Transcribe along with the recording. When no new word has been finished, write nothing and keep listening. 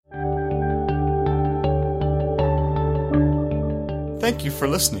Thank you for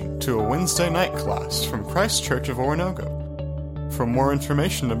listening to a Wednesday night class from Christ Church of Oronogo. For more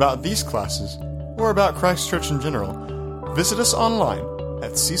information about these classes, or about Christ Church in general, visit us online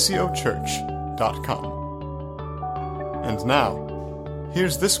at ccochurch.com. And now,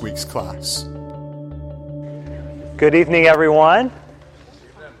 here's this week's class. Good evening, everyone.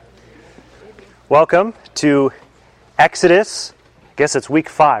 Welcome to Exodus. I guess it's week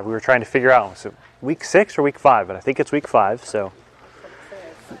 5. We were trying to figure out, was it week 6 or week 5? But I think it's week 5, so...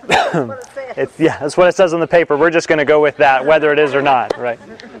 that's what it says on the paper. We're just going to go with that, whether it is or not, right?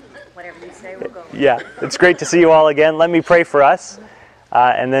 Whatever you say, we'll go. Yeah, it's great to see you all again. Let me pray for us,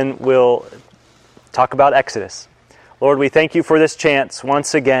 and then we'll talk about Exodus. Lord, we thank you for this chance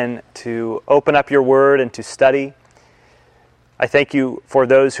once again to open up your word and to study. I thank you for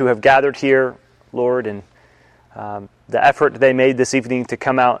those who have gathered here, Lord, and the effort they made this evening to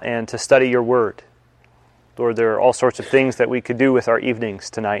come out and to study your word. Lord, there are all sorts of things that we could do with our evenings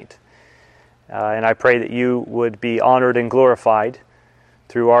tonight. And I pray that you would be honored and glorified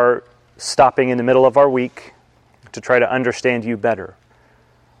through our stopping in the middle of our week to try to understand you better.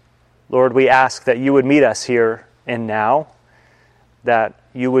 Lord, we ask that you would meet us here and now, that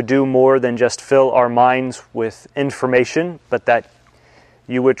you would do more than just fill our minds with information, but that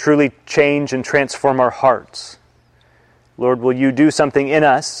you would truly change and transform our hearts. Lord, will you do something in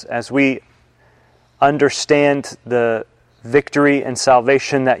us as we understand the victory and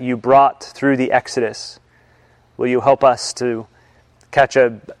salvation that you brought through the Exodus? Will you help us to catch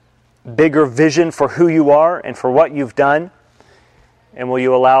a bigger vision for who you are and for what you've done? And will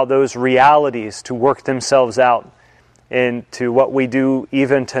you allow those realities to work themselves out into what we do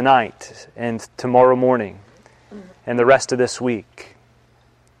even tonight and tomorrow morning and the rest of this week?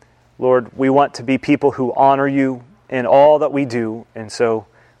 Lord, we want to be people who honor you in all that we do, and so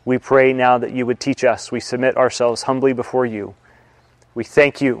we pray now that you would teach us. We submit ourselves humbly before you. We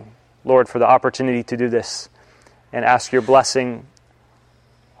thank you, Lord, for the opportunity to do this and ask your blessing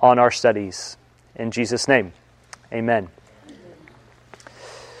on our studies. In Jesus' name, amen.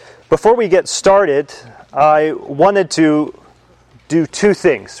 Before we get started, I wanted to do two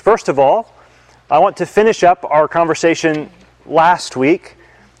things. First of all, I want to finish up our conversation last week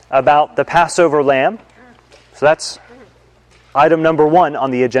about the Passover lamb. So that's item number 1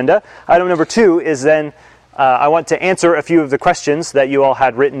 on the agenda. Item number 2 is then I want to answer a few of the questions that you all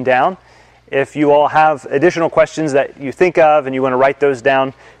had written down. If you all have additional questions that you think of and you want to write those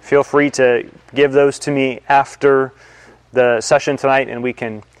down, feel free to give those to me after the session tonight, and we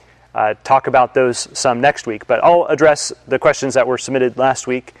can talk about those some next week. But I'll address the questions that were submitted last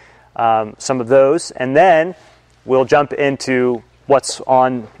week, some of those, and then we'll jump into what's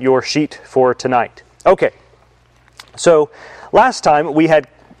on your sheet for tonight. Okay, so last time we had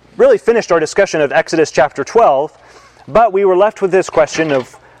really finished our discussion of Exodus chapter 12, but we were left with this question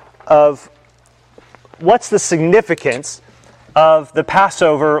of what's the significance of the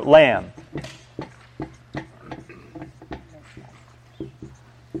Passover lamb?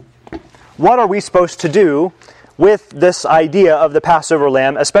 What are we supposed to do with this idea of the Passover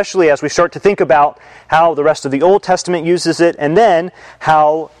lamb, especially as we start to think about how the rest of the Old Testament uses it and then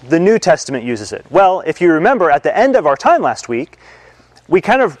how the New Testament uses it? Well, if you remember, at the end of our time last week, we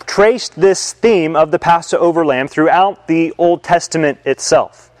kind of traced this theme of the Passover lamb throughout the Old Testament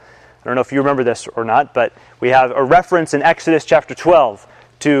itself. I don't know if you remember this or not, but we have a reference in Exodus chapter 12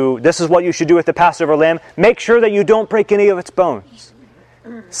 to this is what you should do with the Passover lamb. Make sure that you don't break any of its bones.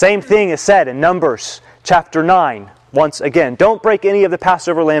 Same thing is said in Numbers chapter 9, once again. Don't break any of the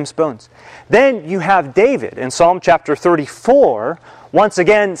Passover lamb's bones. Then you have David in Psalm chapter 34, once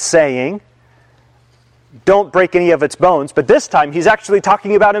again saying, don't break any of its bones. But this time he's actually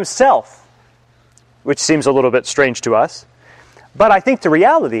talking about himself, which seems a little bit strange to us. But I think the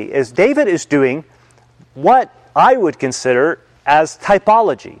reality is David is doing what I would consider as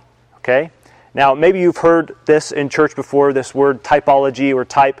typology. Okay? Now, maybe you've heard this in church before, this word typology or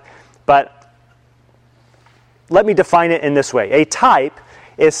type, but let me define it in this way. A type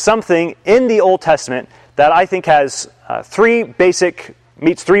is something in the Old Testament that I think has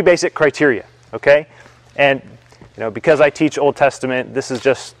meets three basic criteria. Okay? And because I teach Old Testament, this is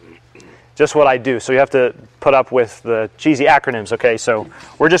just what I do. So you have to put up with the cheesy acronyms. Okay? So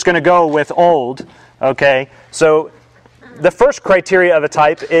we're just going to go with old. Okay? So the first criteria of a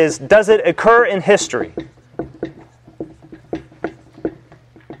type is, does it occur in history?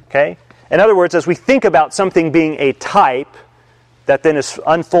 Okay? In other words, as we think about something being a type that then is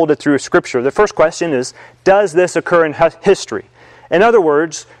unfolded through Scripture, the first question is, does this occur in history? In other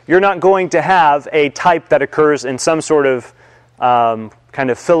words, you're not going to have a type that occurs in some sort of kind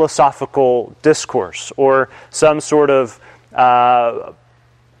of philosophical discourse or some sort of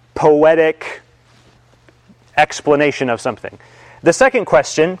poetic explanation of something. The second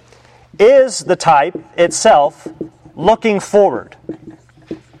question, is the type itself looking forward?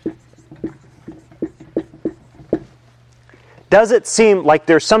 Does it seem like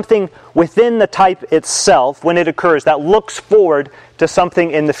there's something within the type itself when it occurs that looks forward to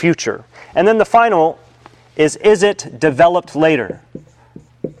something in the future? And then the final is it developed later?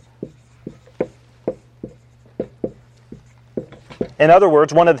 In other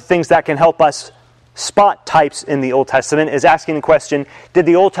words, one of the things that can help us spot types in the Old Testament is asking the question, did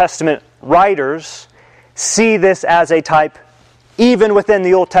the Old Testament writers see this as a type even within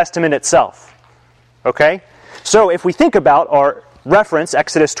the Old Testament itself? Okay? So if we think about our reference,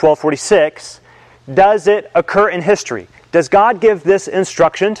 Exodus 12:46, does it occur in history? Does God give this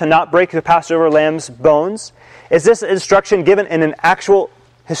instruction to not break the Passover lamb's bones? Is this instruction given in an actual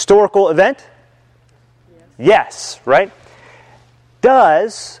historical event? Yes, right?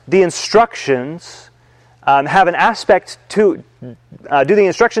 Does the instructions have an aspect to? Do the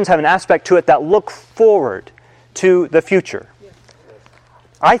instructions have an aspect to it that look forward to the future? Yes.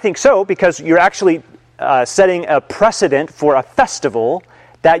 I think so, because you're actually setting a precedent for a festival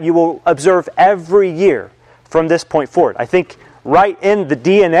that you will observe every year from this point forward. I think right in the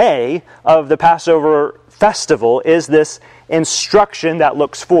DNA of the Passover festival is this instruction that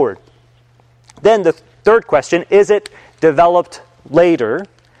looks forward. Then the third question, is it developed later?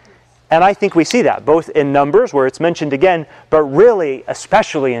 And I think we see that both in Numbers, where it's mentioned again, but really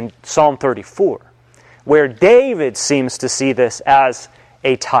especially in Psalm 34, where David seems to see this as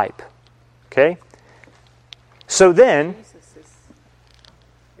a type. Okay? So then, Jesus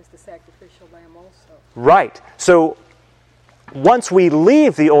is the sacrificial lamb also. Right. So once we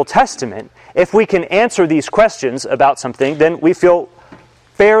leave the Old Testament, if we can answer these questions about something, then we feel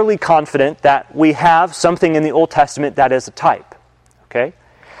fairly confident that we have something in the Old Testament that is a type. Okay?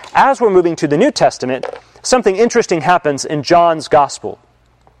 As we're moving to the New Testament, something interesting happens in John's Gospel.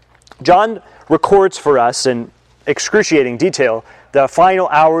 John records for us in excruciating detail the final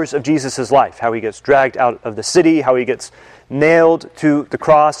hours of Jesus' life, how he gets dragged out of the city, how he gets nailed to the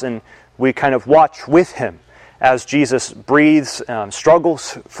cross, and we kind of watch with him as Jesus breathes,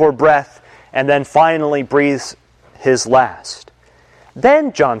 struggles for breath, and then finally breathes his last.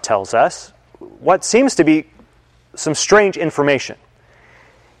 Then John tells us what seems to be some strange information.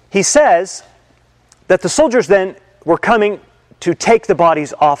 He says that the soldiers then were coming to take the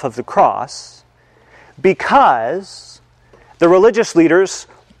bodies off of the cross because the religious leaders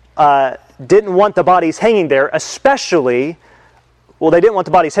didn't want the bodies hanging there, especially, well, they didn't want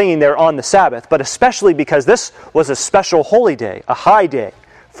the bodies hanging there on the Sabbath, but especially because this was a special holy day, a high day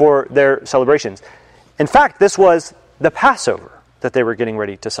for their celebrations. In fact, this was the Passover that they were getting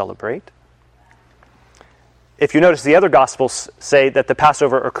ready to celebrate. If you notice, the other Gospels say that the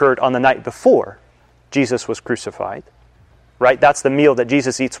Passover occurred on the night before Jesus was crucified, right? That's the meal that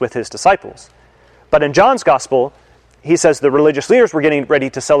Jesus eats with his disciples. But in John's Gospel, he says the religious leaders were getting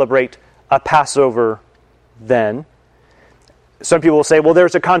ready to celebrate a Passover then. Some people will say, well,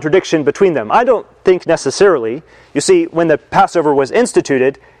 there's a contradiction between them. I don't think necessarily. You see, when the Passover was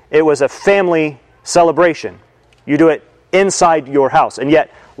instituted, it was a family celebration. You do it inside your house. And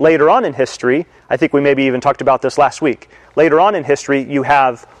yet, later on in history, I think we maybe even talked about this last week, later on in history, you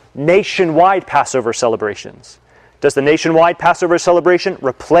have nationwide Passover celebrations. Does the nationwide Passover celebration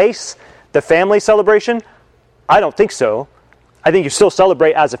replace the family celebration? I don't think so. I think you still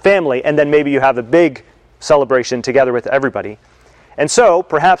celebrate as a family, and then maybe you have a big celebration together with everybody. And so,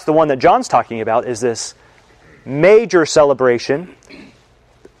 perhaps the one that John's talking about is this major celebration,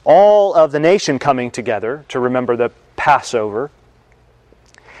 all of the nation coming together to remember the Passover.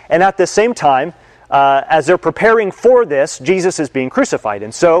 And at the same time, as they're preparing for this, Jesus is being crucified.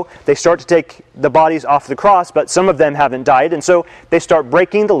 And so they start to take the bodies off the cross, but some of them haven't died. And so they start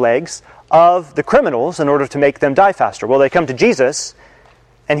breaking the legs of the criminals in order to make them die faster. Well, they come to Jesus,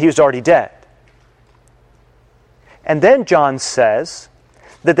 and he was already dead. And then John says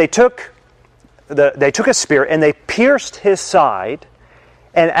that they took a spear and they pierced his side,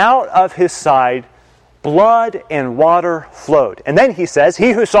 and out of his side blood and water flowed. And then he says,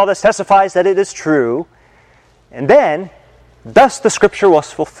 he who saw this testifies that it is true. And then, thus the scripture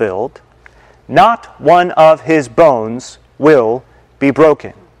was fulfilled, not one of his bones will be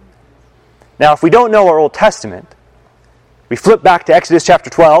broken. Now, if we don't know our Old Testament, we flip back to Exodus chapter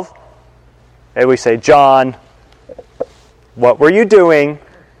 12, and we say, John, what were you doing?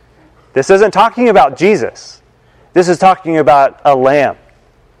 This isn't talking about Jesus. This is talking about a lamb,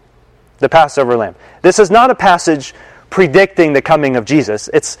 the Passover lamb. This is not a passage predicting the coming of Jesus.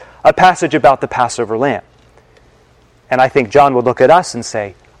 It's a passage about the Passover lamb. And I think John would look at us and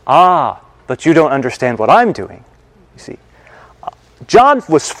say, but you don't understand what I'm doing. You see, John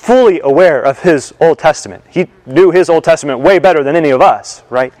was fully aware of his Old Testament. He knew his Old Testament way better than any of us,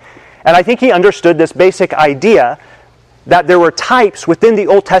 right? And I think he understood this basic idea that there were types within the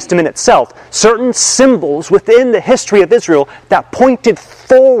Old Testament itself, certain symbols within the history of Israel that pointed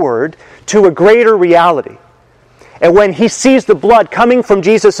forward to a greater reality. And when he sees the blood coming from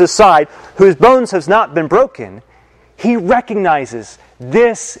Jesus' side, whose bones has not been broken, he recognizes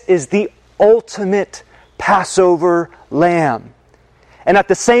this is the ultimate Passover lamb. And at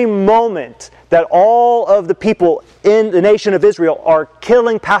the same moment that all of the people in the nation of Israel are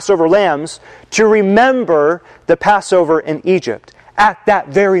killing Passover lambs to remember the Passover in Egypt, at that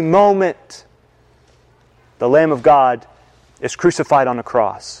very moment, the Lamb of God is crucified on a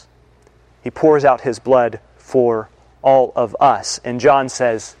cross. He pours out his blood for all of us. And John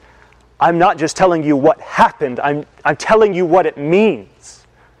says, I'm not just telling you what happened, I'm telling you what it means.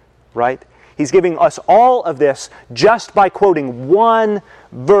 Right? He's giving us all of this just by quoting one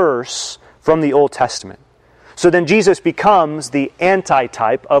verse from the Old Testament. So then Jesus becomes the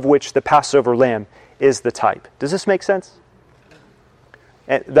antitype of which the Passover lamb is the type. Does this make sense?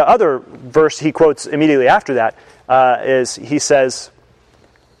 And the other verse he quotes immediately after that is, he says,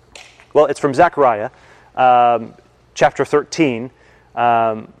 well, it's from Zechariah, chapter 13.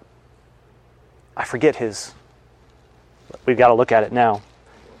 I forget we've got to look at it now.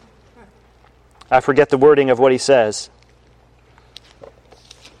 I forget the wording of what he says.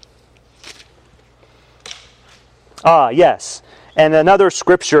 Yes. And another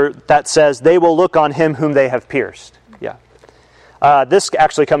scripture that says, they will look on him whom they have pierced. Yeah. This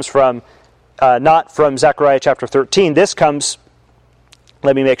actually comes from, not from Zechariah chapter 13. This comes,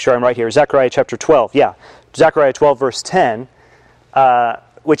 let me make sure I'm right here, Zechariah chapter 12. Yeah. Zechariah 12 verse 10,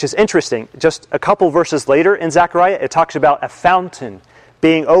 which is interesting. Just a couple verses later in Zechariah, it talks about a fountain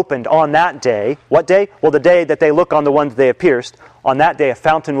being opened on that day. What day? Well, the day that they look on the one that they have pierced. On that day, a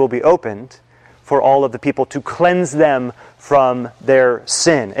fountain will be opened for all of the people to cleanse them from their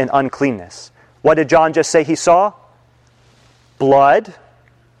sin and uncleanness. What did John just say he saw? Blood,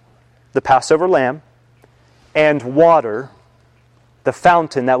 the Passover lamb, and water, the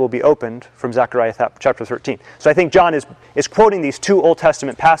fountain that will be opened from Zechariah chapter 13. So I think John is quoting these two Old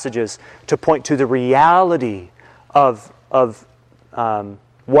Testament passages to point to the reality of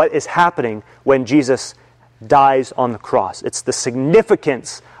what is happening when Jesus dies on the cross. It's the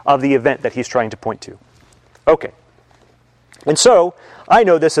significance of the event that he's trying to point to. Okay. And so, I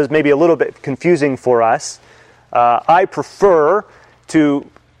know this is maybe a little bit confusing for us. I prefer to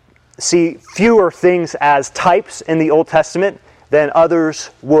see fewer things as types in the Old Testament than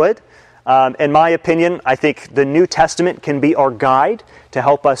others would. In my opinion, I think the New Testament can be our guide to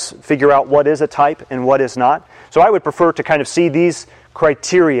help us figure out what is a type and what is not. So I would prefer to kind of see these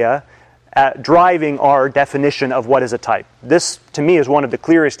criteria driving our definition of what is a type. This, to me, is one of the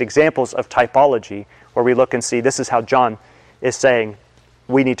clearest examples of typology, where we look and see this is how John is saying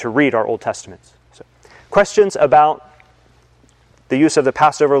we need to read our Old Testaments. So, questions about the use of the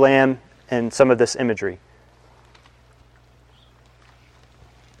Passover lamb and some of this imagery?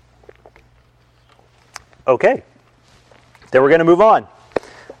 Okay, then we're going to move on.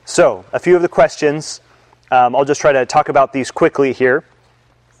 So, a few of the questions. I'll just try to talk about these quickly here.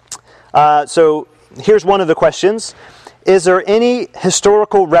 So, here's one of the questions. Is there any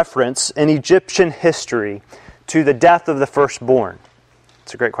historical reference in Egyptian history to the death of the firstborn?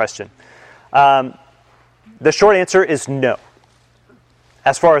 It's a great question. The short answer is no,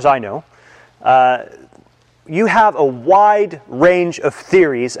 as far as I know. You have a wide range of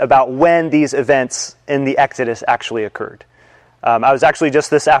theories about when these events in the Exodus actually occurred. I was actually just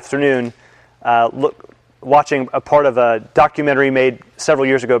this afternoon watching a part of a documentary made several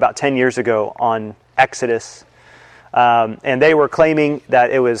years ago, about 10 years ago, on Exodus. And they were claiming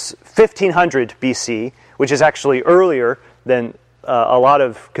that it was 1500 BC, which is actually earlier than a lot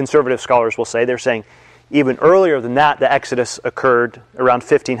of conservative scholars will say. They're saying even earlier than that, the Exodus occurred around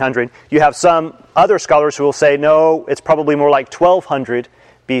 1500. You have some other scholars who will say, no, it's probably more like 1200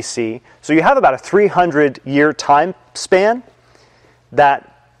 BC. So you have about a 300-year time span that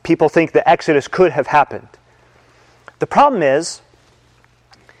people think the Exodus could have happened. The problem is,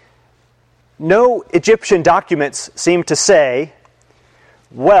 no Egyptian documents seem to say,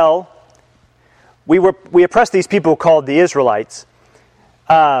 well, we oppressed these people called the Israelites,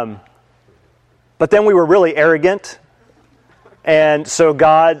 but then we were really arrogant, and so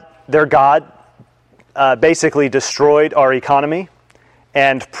their God, basically destroyed our economy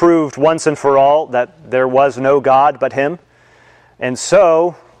and proved once and for all that there was no God but Him. And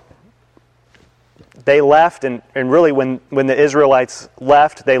so they left, and really when the Israelites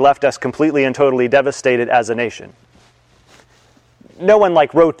left, they left us completely and totally devastated as a nation. No one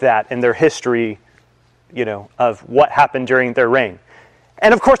wrote that in their history, of what happened during their reign.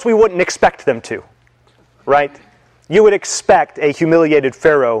 And of course we wouldn't expect them to, right? You would expect a humiliated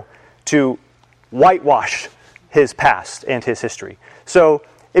Pharaoh to whitewash his past and his history. So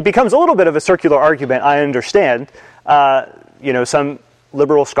it becomes a little bit of a circular argument, I understand. Some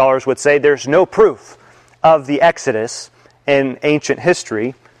liberal scholars would say there's no proof of the Exodus in ancient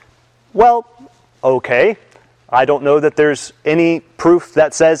history. Well, okay. I don't know that there's any proof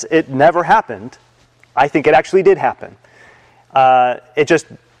that says it never happened. I think it actually did happen. It just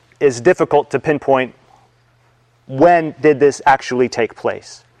is difficult to pinpoint when did this actually take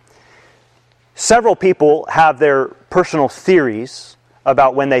place. Several people have their personal theories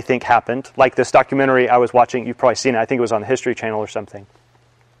about when they think happened, like this documentary I was watching. You've probably seen it. I think it was on the History Channel or something.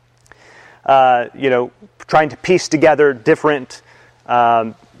 Trying to piece together different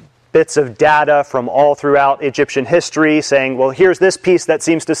bits of data from all throughout Egyptian history, saying, well, here's this piece that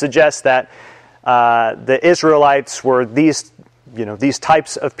seems to suggest that the Israelites were these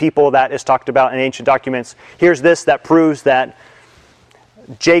types of people that is talked about in ancient documents. Here's this that proves that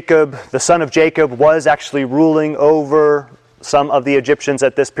Jacob, the son of Jacob, was actually ruling over some of the Egyptians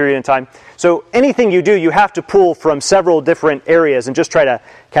at this period in time. So anything you do, you have to pull from several different areas and just try to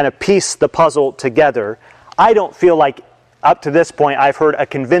kind of piece the puzzle together. I don't feel like up to this point I've heard a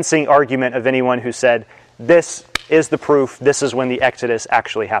convincing argument of anyone who said, this is the proof, this is when the Exodus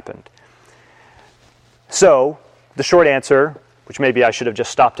actually happened. So, the short answer, which maybe I should have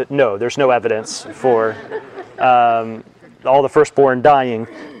just stopped at, no, there's no evidence for all the firstborn dying.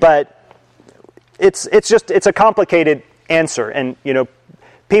 But it's a complicated answer. And,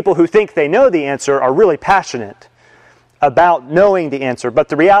 people who think they know the answer are really passionate about knowing the answer. But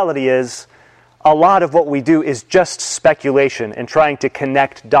the reality is, a lot of what we do is just speculation and trying to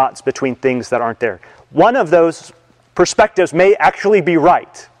connect dots between things that aren't there. One of those perspectives may actually be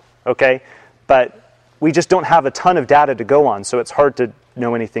right, okay? But we just don't have a ton of data to go on, so it's hard to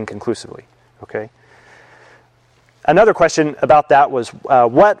know anything conclusively, okay? Another question about that was,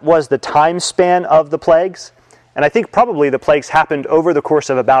 what was the time span of the plagues? And I think probably the plagues happened over the course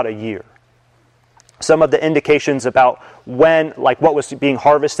of about a year. Some of the indications about when, what was being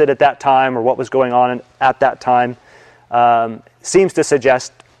harvested at that time or what was going on at that time seems to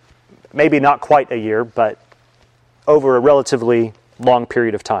suggest maybe not quite a year, but over a relatively long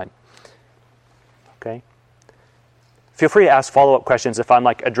period of time. Okay? Feel free to ask follow-up questions if I'm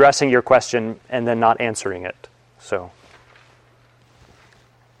addressing your question and then not answering it. So,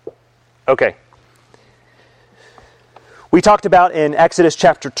 okay. We talked about in Exodus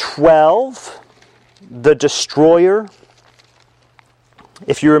chapter 12, the destroyer.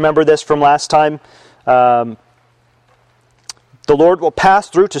 If you remember this from last time, the Lord will pass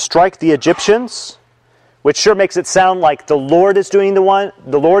through to strike the Egyptians, which sure makes it sound like the Lord is the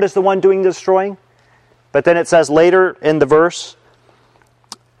one doing the destroying. But then it says later in the verse,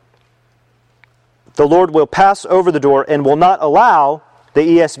 the Lord will pass over the door and will not allow, the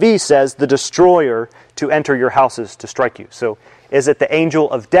ESV says, the destroyer to enter your houses to strike you. So is it the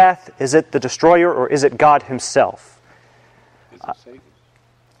angel of death? Is it the destroyer? Or is it God himself? Is it Satan?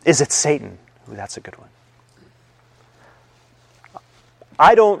 Is it Satan? Ooh, that's a good one.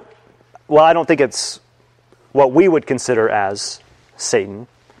 I don't think it's what we would consider as Satan.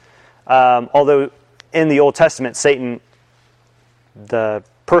 Although in the Old Testament, Satan, the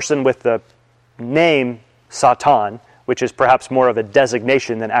person with the name Satan, which is perhaps more of a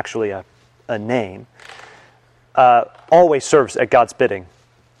designation than actually a name, always serves at God's bidding.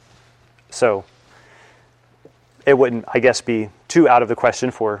 So it wouldn't, I guess, be too out of the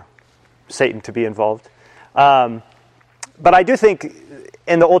question for Satan to be involved. But I do think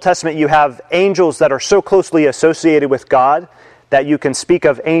in the Old Testament you have angels that are so closely associated with God that you can speak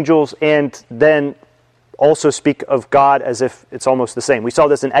of angels and then also speak of God as if it's almost the same. We saw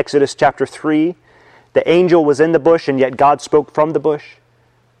this in Exodus chapter 3. The angel was in the bush and yet God spoke from the bush.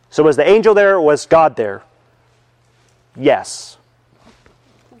 So was the angel there or was God there? Yes.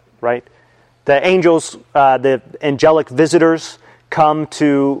 Right? The angels, the angelic visitors come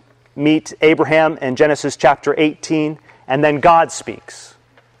to meet Abraham in Genesis chapter 18, and then God speaks.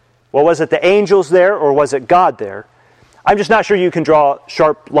 Well, was it the angels there or was it God there? I'm just not sure you can draw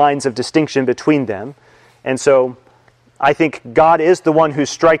sharp lines of distinction between them. And so I think God is the one who's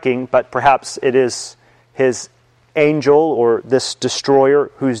striking, but perhaps it is his angel or this destroyer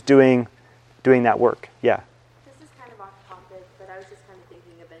who's doing that work. Yeah. This is kind of off topic, but I was just kind of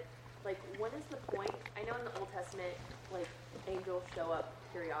thinking of it. When is the point? I know in the Old Testament, angels show up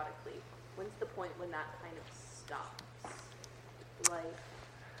periodically. periodically. When's the point when that kind of stops? Like,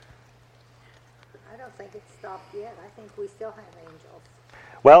 I don't think it's stopped yet. I think we still have angels.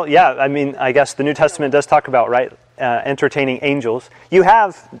 Well, yeah, I mean, I guess the New Testament does talk about, right, entertaining angels. You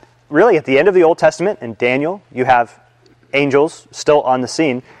have, really, at the end of the Old Testament, in Daniel, you have angels still on the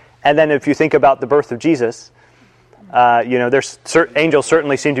scene. And then if you think about the birth of Jesus, angels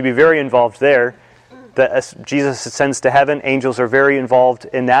certainly seem to be very involved there. As Jesus ascends to heaven, angels are very involved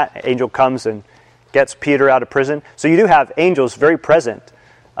in that. Angel comes and gets Peter out of prison. So you do have angels very present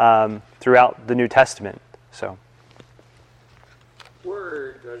throughout the New Testament. So,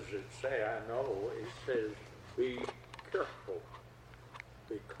 where does it say? I know it says, "Be careful,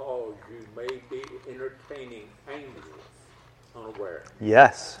 because you may be entertaining angels unaware."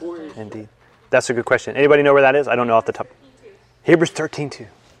 yes, Where is indeed. That's a good question. Anybody know where that is? I don't know off the top. Hebrews 13:2.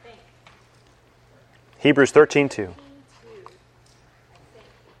 Hebrews 13:2.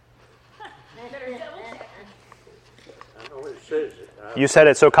 I know it says it. You said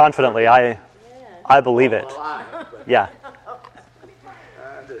it so confidently. I believe it. Alive, but Yeah.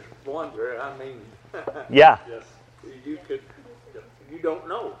 I just wonder. I mean, Yeah. you don't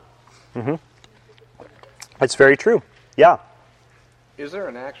know. It's very true. Yeah. Is there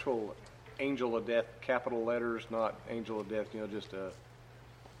an actual angel of death, capital letters, not angel of death? Just a.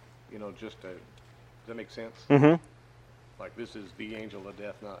 Does that make sense? Mm-hmm. Like this is the angel of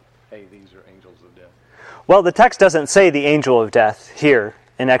death, not hey, these are angels of death. Well, the text doesn't say the angel of death here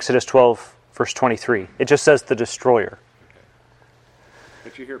in Exodus 12, verse 23. It just says the destroyer. Okay.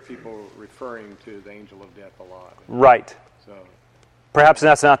 But you hear people referring to the angel of death a lot. Right. So. Perhaps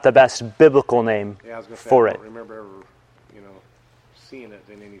that's not the best biblical name Yeah, I was going to say, for I it. don't remember ever, seeing it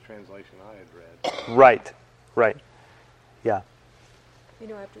in any translation I had read. Right. Yeah.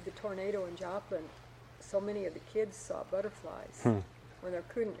 After the tornado in Joplin, so many of the kids saw butterflies when there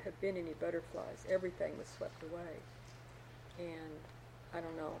couldn't have been any butterflies. Everything was swept away. And I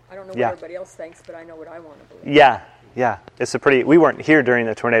don't know. I don't know Yeah. what everybody else thinks, but I know what I want to believe. Yeah. We weren't here during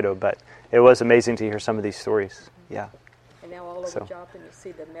the tornado, but it was amazing to hear some of these stories. Yeah. And now all over So. Joplin, you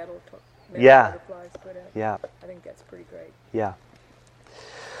see the metal Yeah. butterflies put up. Yeah. I think that's pretty great. Yeah.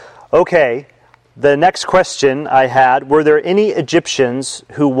 Okay. The next question I had, were there any Egyptians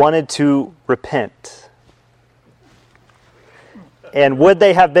who wanted to repent? And would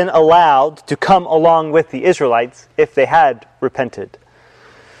they have been allowed to come along with the Israelites if they had repented?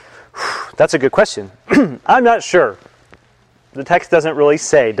 That's a good question. I'm not sure. The text doesn't really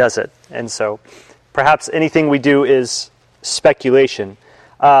say, does it? And so perhaps anything we do is speculation.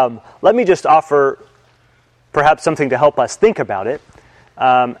 Let me just offer perhaps something to help us think about it.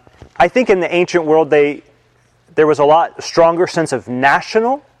 I think in the ancient world there was a lot stronger sense of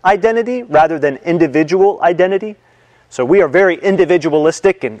national identity rather than individual identity. So we are very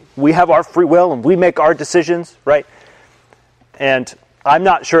individualistic and we have our free will and we make our decisions, right? And I'm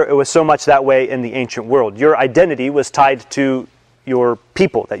not sure it was so much that way in the ancient world. Your identity was tied to your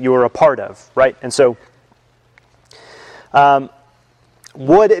people that you were a part of, right? And so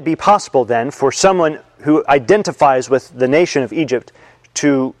would it be possible then for someone who identifies with the nation of Egypt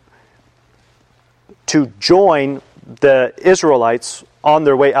to join the Israelites on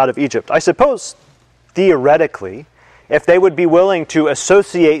their way out of Egypt? I suppose, theoretically, if they would be willing to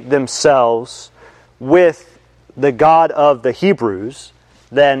associate themselves with the God of the Hebrews,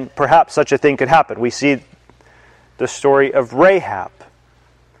 then perhaps such a thing could happen. We see the story of Rahab.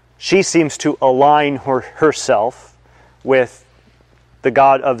 She seems to align herself with the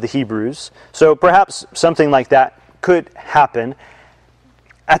God of the Hebrews. So perhaps something like that could happen.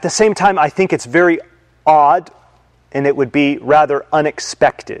 At the same time, I think it's very odd, and it would be rather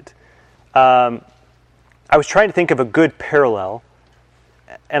unexpected. I was trying to think of a good parallel,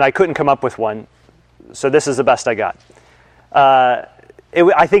 and I couldn't come up with one, so this is the best I got. I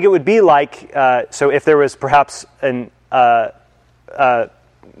think it would be like, so if there was perhaps a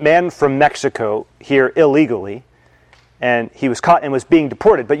man from Mexico here illegally, and he was caught and was being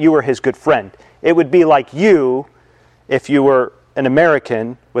deported, but you were his good friend. It would be like you, if you were an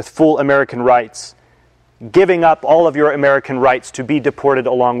American with full American rights, giving up all of your American rights to be deported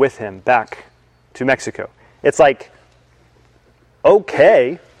along with him back to Mexico. It's like,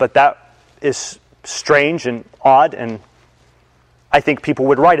 okay, but that is strange and odd, and I think people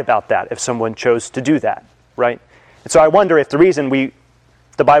would write about that if someone chose to do that, right? And so I wonder if the reason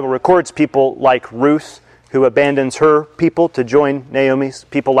the Bible records people like Ruth, who abandons her people to join Naomi's,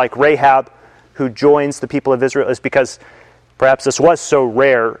 people like Rahab, who joins the people of Israel, is because perhaps this was so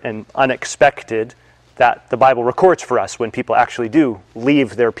rare and unexpected that the Bible records for us when people actually do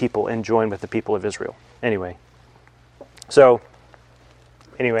leave their people and join with the people of Israel. Anyway, so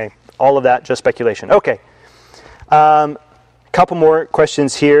anyway, all of that, just speculation. Okay. Couple more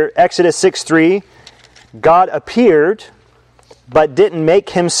questions here. Exodus 6:3, God appeared but didn't make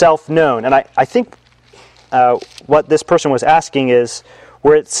himself known. And I think what this person was asking is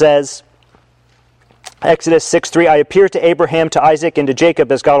where it says, Exodus 6:3, I appeared to Abraham, to Isaac, and to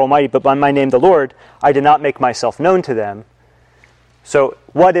Jacob as God Almighty, but by my name the Lord, I did not make myself known to them. So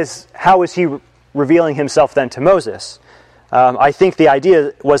how is he revealing himself then to Moses? I think the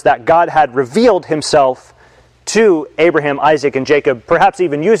idea was that God had revealed himself to Abraham, Isaac, and Jacob, perhaps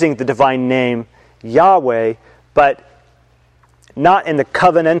even using the divine name Yahweh, but not in the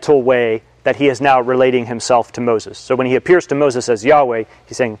covenantal way that he is now relating himself to Moses. So when he appears to Moses as Yahweh,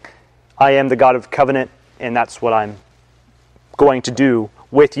 he's saying, I am the God of covenant, and that's what I'm going to do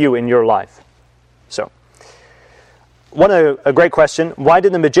with you in your life. So, a great question. Why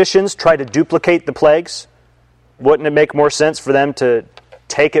did the magicians try to duplicate the plagues? Wouldn't it make more sense for them to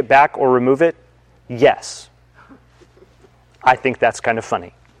take it back or remove it? Yes. I think that's kind of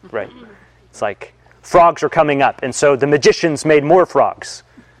funny, right? It's like frogs are coming up, and so the magicians made more frogs.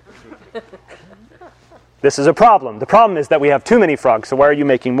 This is a problem. The problem is that we have too many frogs, so why are you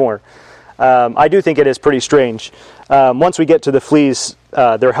making more? I do think it is pretty strange. Once we get to the fleas,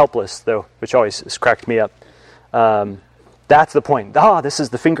 they're helpless, though, which always has cracked me up. That's the point. This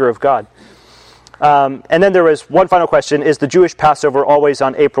is the finger of God. And then there was one final question. Is the Jewish Passover always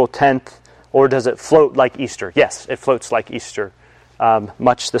on April 10th, or does it float like Easter? Yes, it floats like Easter,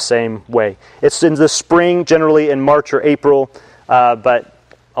 much the same way. It's in the spring, generally in March or April, but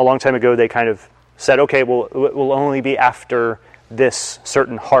a long time ago they kind of said, okay, well, it will only be after this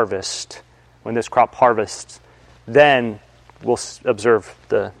certain harvest, when this crop harvests, then we'll observe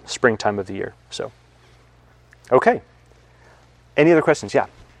the springtime of the year. So, okay. Any other questions? Yeah.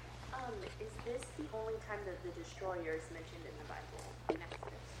 Is this the only time that the destroyer is mentioned in the Bible, in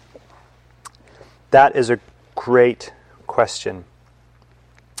Exodus? That is a great question.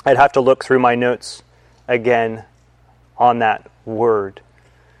 I'd have to look through my notes again on that word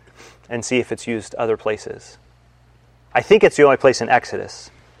and see if it's used other places. I think it's the only place in Exodus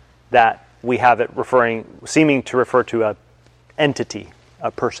that we have it seeming to refer to an entity,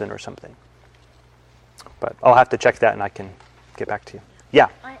 a person or something. But I'll have to check that and I can get back to you. Yeah?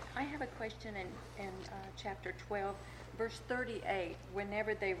 I have a question in chapter 12, verse 38.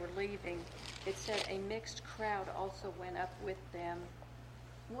 Whenever they were leaving, it said a mixed crowd also went up with them.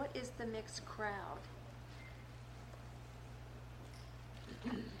 What is the mixed crowd?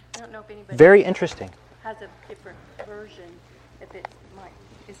 I don't know if anybody Very interesting. has a different version. If it might,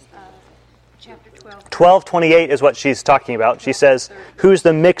 it's chapter 12. 12:28 is what she's talking about. She says, who's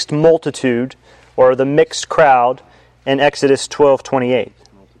the mixed multitude or the mixed crowd in Exodus 12:28?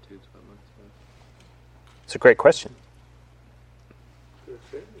 It's a great question.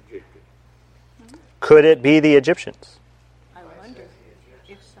 Could it be the Egyptians? I wonder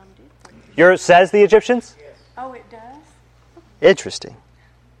if some did. Yours says the Egyptians? Oh, it does? Interesting.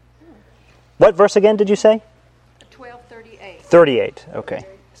 What verse again did you say? 12:38. 38. Okay.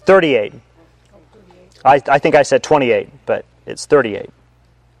 38. I think I said 28, but it's 38.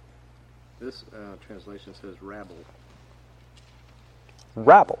 This translation says rabble.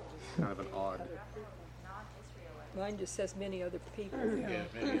 Rabble. Kind of an odd. Mine just says many other people. Yeah,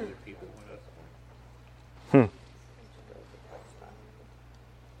 many other people went up.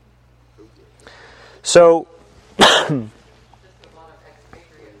 So,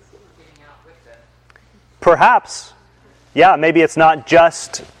 perhaps, yeah, maybe it's not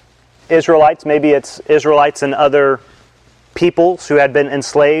just Israelites. Maybe it's Israelites and other peoples who had been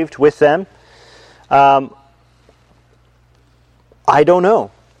enslaved with them. I don't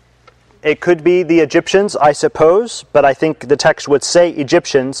know. It could be the Egyptians, I suppose, but I think the text would say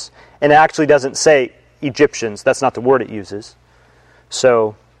Egyptians, and it actually doesn't say Egyptians. That's not the word it uses.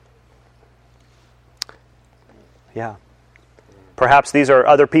 So, yeah. Perhaps these are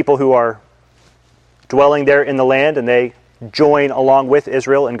other people who are dwelling there in the land, and they join along with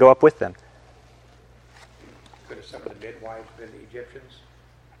Israel and go up with them. Could have some of the midwives been Egyptians?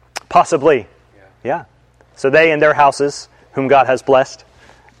 Possibly. Yeah. So they and their houses, whom God has blessed,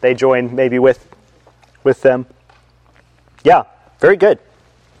 they join maybe with them. Yeah, very good.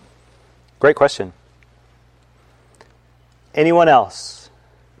 Great question. Anyone else?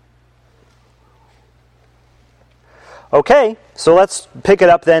 Okay, so let's pick it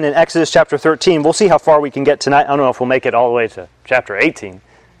up then in Exodus chapter 13. We'll see how far we can get tonight. I don't know if we'll make it all the way to chapter 18.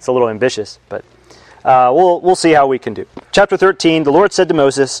 It's a little ambitious, but we'll see how we can do. Chapter 13, the Lord said to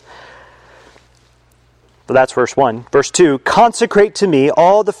Moses, but that's verse 1. Verse 2, consecrate to me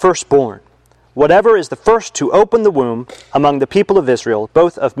all the firstborn, Whatever is the first to open the womb among the people of Israel,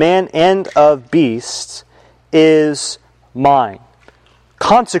 both of man and of beasts, is mine.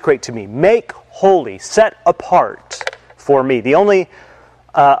 Consecrate to me, make holy, set apart for me. The only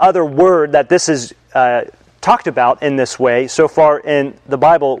other word that this is talked about in this way so far in the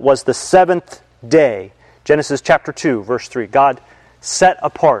Bible was the seventh day. Genesis chapter 2, verse 3. God set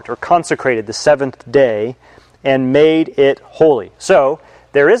apart or consecrated the seventh day and made it holy. So,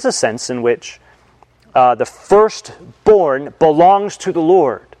 there is a sense in which the firstborn belongs to the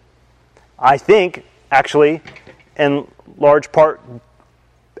Lord. I think, actually, in large part,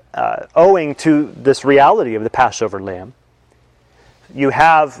 owing to this reality of the Passover lamb. You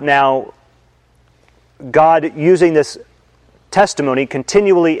have now God using this testimony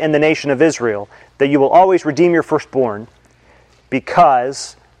continually in the nation of Israel, that you will always redeem your firstborn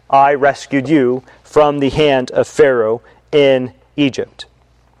because I rescued you from the hand of Pharaoh in Egypt.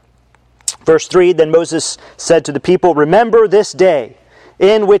 Verse 3, Then Moses said to the people, Remember this day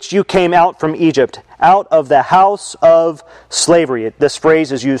in which you came out from Egypt, out of the house of slavery. This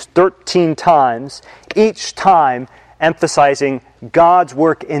phrase is used 13 times, each time emphasizing God's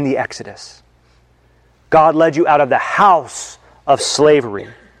work in the Exodus. God led you out of the house of slavery.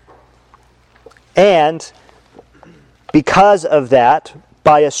 And because of that,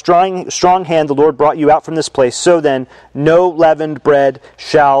 by a strong hand the Lord brought you out from this place. So then, no leavened bread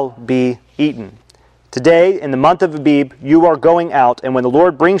shall be eaten. Today, in the month of Abib, you are going out, and when the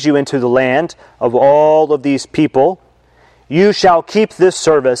Lord brings you into the land of all of these people, you shall keep this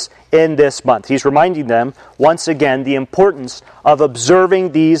service in this month. He's reminding them, once again, the importance of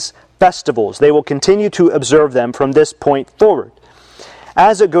observing these festivals. They will continue to observe them from this point forward.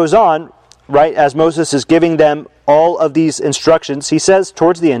 As it goes on, right, as Moses is giving them all of these instructions, he says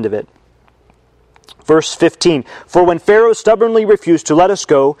towards the end of it, verse 15, For when Pharaoh stubbornly refused to let us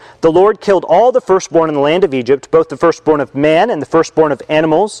go, the Lord killed all the firstborn in the land of Egypt, both the firstborn of man and the firstborn of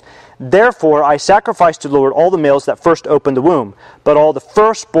animals. Therefore I sacrificed to the Lord all the males that first opened the womb, but all the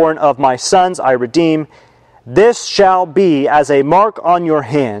firstborn of my sons I redeem. This shall be as a mark on your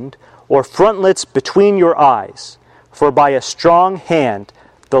hand, or frontlets between your eyes. For by a strong hand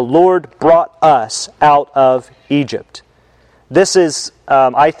the Lord brought us out of Egypt. This is,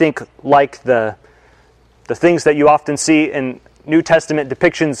 I think, like the things that you often see in New Testament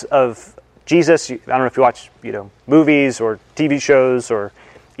depictions of Jesus. I don't know if you watch, movies or TV shows or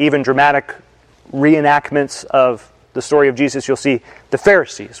even dramatic reenactments of the story of Jesus. You'll see the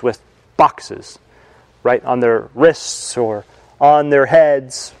Pharisees with boxes, right, on their wrists or on their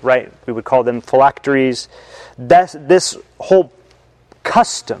heads, right? We would call them phylacteries. This whole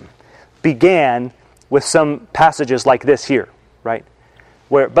custom began with some passages like this here, right?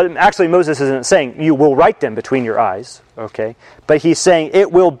 But actually Moses isn't saying you will write them between your eyes, okay? But he's saying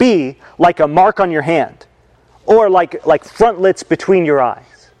it will be like a mark on your hand, or like frontlets between your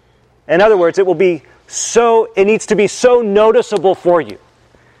eyes. In other words, it needs to be so noticeable for you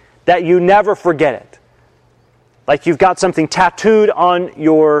that you never forget it. Like you've got something tattooed on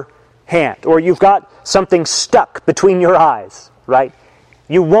your hand, or you've got something stuck between your eyes, right?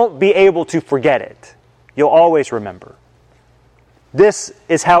 You won't be able to forget it. You'll always remember. This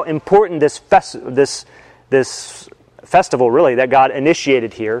is how important this festival, really, that God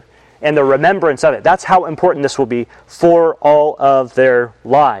initiated here, and the remembrance of it. That's how important this will be for all of their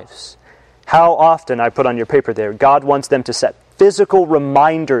lives. How often, I put on your paper there, God wants them to set physical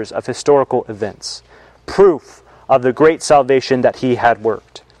reminders of historical events, proof of the great salvation that He had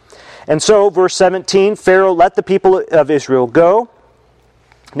worked. And so, verse 17, Pharaoh let the people of Israel go.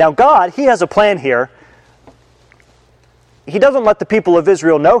 Now God, He has a plan here. He doesn't let the people of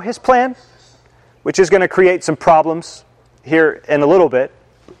Israel know His plan, which is going to create some problems here in a little bit.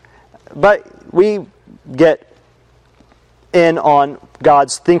 But we get in on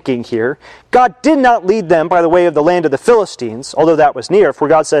God's thinking here. God did not lead them by the way of the land of the Philistines, although that was near, for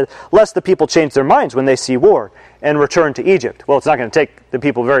God said, lest the people change their minds when they see war and return to Egypt. Well, it's not going to take the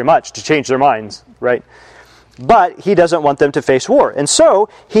people very much to change their minds, right? But He doesn't want them to face war. And so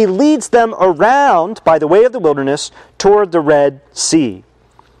He leads them around by the way of the wilderness toward the Red Sea.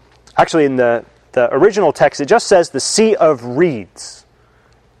 Actually, in the original text, it just says the Sea of Reeds.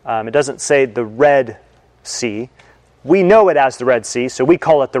 It doesn't say the Red Sea. We know it as the Red Sea, so we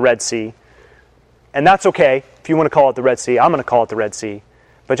call it the Red Sea. And that's okay. If you want to call it the Red Sea, I'm going to call it the Red Sea.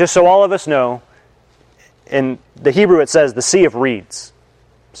 But just so all of us know, in the Hebrew it says the Sea of Reeds.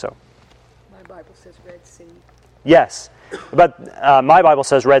 So. My Bible says Red Sea. Yes, but my Bible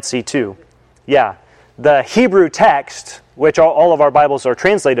says Red Sea too. Yeah. The Hebrew text, which all of our Bibles are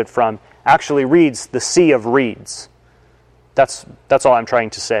translated from, actually reads the Sea of Reeds. That's all I'm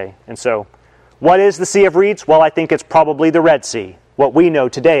trying to say. And so What is the Sea of Reeds? Well, I think it's probably the Red Sea, what we know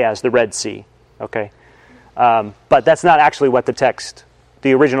today as the Red Sea. Okay, but that's not actually what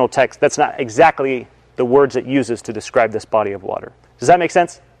the original text, that's not exactly the words it uses to describe this body of water. Does that make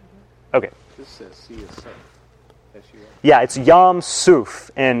sense? Okay. This says Sea of Suf. Yeah, it's Yam Suf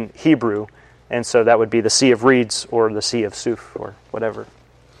in Hebrew, and so that would be the Sea of Reeds or the Sea of Suf or whatever.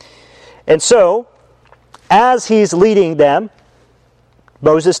 And so, as he's leading them,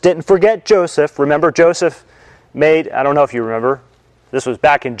 Moses didn't forget Joseph. Remember, Joseph made, I don't know if you remember, this was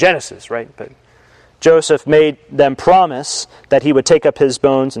back in Genesis, right? But Joseph made them promise that he would take up his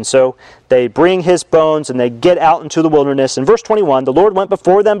bones, and so they bring his bones and they get out into the wilderness. In verse 21, the Lord went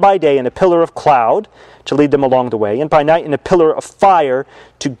before them by day in a pillar of cloud to lead them along the way, and by night in a pillar of fire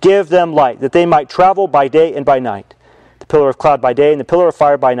to give them light, that they might travel by day and by night. The pillar of cloud by day and the pillar of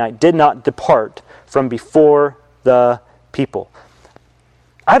fire by night did not depart from before the people.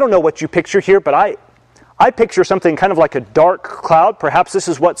 I don't know what you picture here, but I picture something kind of like a dark cloud. Perhaps this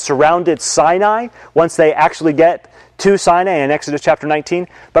is what surrounded Sinai once they actually get to Sinai in Exodus chapter 19.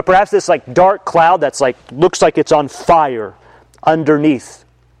 But perhaps this like dark cloud that's like looks like it's on fire underneath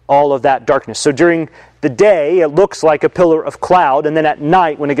all of that darkness. So during the day, it looks like a pillar of cloud, and then at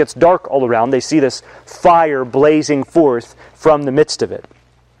night, when it gets dark all around, they see this fire blazing forth from the midst of it.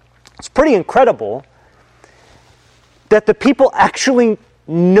 It's pretty incredible that the people actually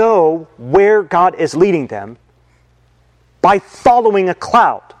know where God is leading them by following a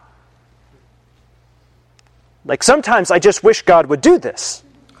cloud. Like sometimes I just wish God would do this,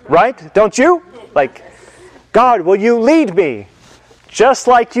 right? Don't you? Like, God, will you lead me? Just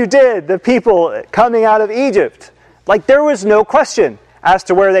like you did the people coming out of Egypt. Like there was no question as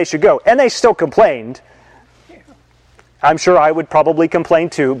to where they should go. And they still complained. I'm sure I would probably complain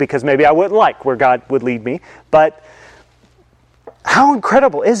too, because maybe I wouldn't like where God would lead me. But how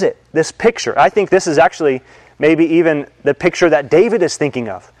incredible is it, this picture? I think this is actually maybe even the picture that David is thinking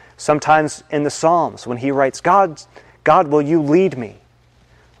of. Sometimes in the Psalms when he writes, God, will you lead me?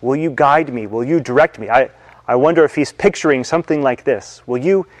 Will you guide me? Will you direct me? I wonder if he's picturing something like this. Will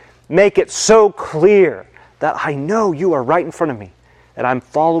you make it so clear that I know you are right in front of me and I'm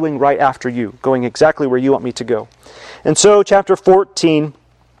following right after you, going exactly where you want me to go? And so, chapter 14,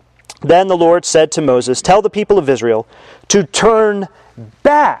 then the Lord said to Moses, tell the people of Israel to turn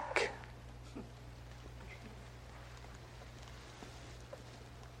back.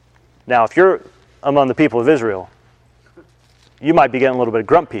 Now, if you're among the people of Israel, you might be getting a little bit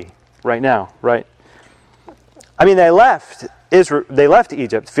grumpy right now, right? I mean, they left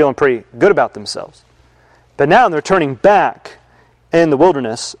Egypt feeling pretty good about themselves. But now they're turning back in the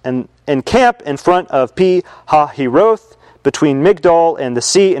wilderness and encamp in front of Pi-hahiroth, between Migdol and the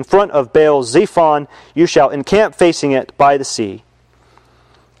sea, in front of Baal Zephon. You shall encamp facing it by the sea.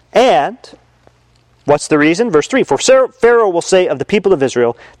 And what's the reason? Verse 3, for Pharaoh will say of the people of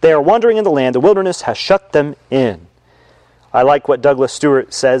Israel, they are wandering in the land, the wilderness has shut them in. I like what Douglas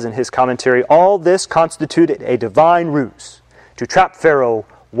Stewart says in his commentary. All this constituted a divine ruse to trap Pharaoh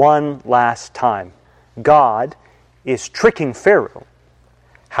one last time. God is tricking Pharaoh.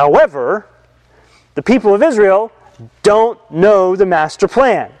 However, the people of Israel don't know the master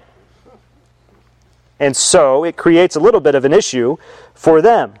plan. And so it creates a little bit of an issue for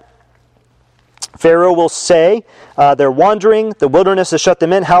them. Pharaoh will say, they're wandering, the wilderness has shut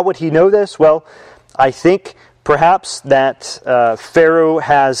them in. How would he know this? Well, I think perhaps that Pharaoh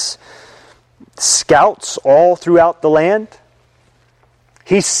has scouts all throughout the land.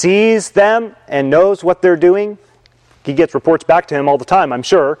 He sees them and knows what they're doing. He gets reports back to him all the time, I'm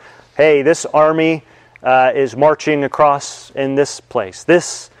sure. Hey, this army is marching across in this place.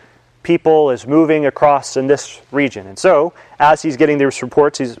 This people is moving across in this region. And so, as he's getting these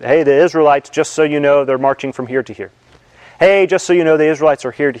reports, hey, the Israelites, just so you know, they're marching from here to here. Hey, just so you know, the Israelites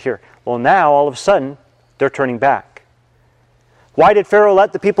are here to here. Well, now, all of a sudden, they're turning back. Why did Pharaoh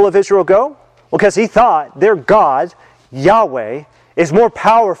let the people of Israel go? Well, because he thought their God, Yahweh, is more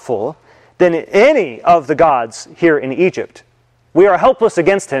powerful than any of the gods here in Egypt. We are helpless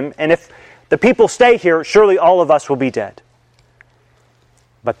against him, and if the people stay here, surely all of us will be dead.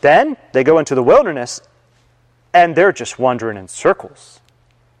 But then they go into the wilderness, and they're just wandering in circles.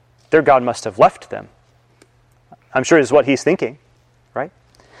 Their God must have left them. I'm sure this is what he's thinking, right?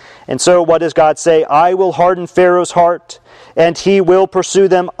 And so what does God say? I will harden Pharaoh's heart, and he will pursue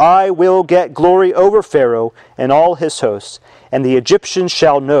them. I will get glory over Pharaoh and all his hosts, and the Egyptians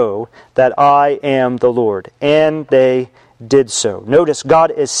shall know that I am the Lord. And they did so. Notice God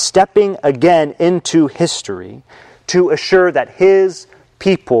is stepping again into history to assure that his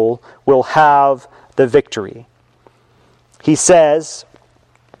people will have the victory. He says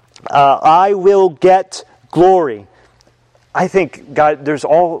I will get glory. I think God, there's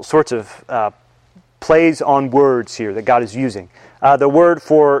all sorts of plays on words here that God is using. The word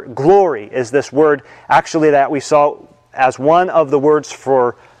for glory is this word actually that we saw as one of the words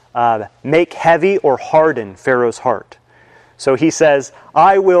for make heavy or harden Pharaoh's heart. So he says,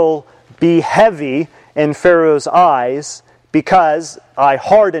 I will be heavy in Pharaoh's eyes because I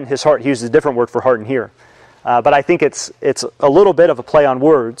harden his heart. He uses a different word for harden here. But I think it's a little bit of a play on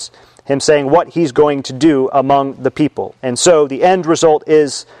words, him saying what he's going to do among the people. And so the end result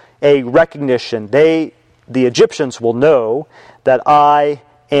is a recognition. The Egyptians will know that I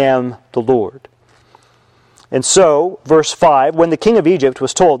am the Lord. And so, verse 5, when the king of Egypt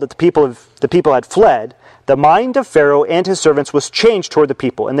was told that the people had fled, the mind of Pharaoh and his servants was changed toward the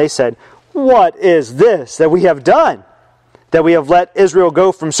people. And they said, what is this that we have done? That we have let Israel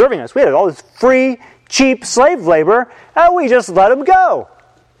go from serving us? We had all this free, cheap slave labor, and we just let them go.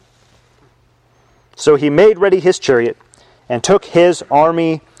 So he made ready his chariot and took his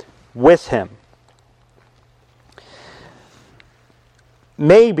army with him.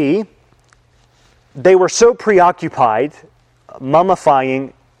 Maybe they were so preoccupied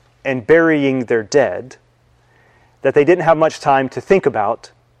mummifying and burying their dead that they didn't have much time to think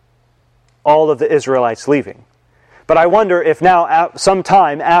about all of the Israelites leaving. But I wonder if now,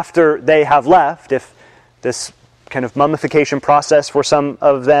 sometime after they have left, if this kind of mummification process for some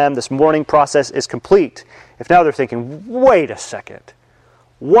of them, this mourning process is complete, if now they're thinking, wait a second,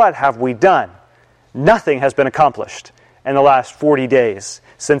 what have we done? Nothing has been accomplished in the last 40 days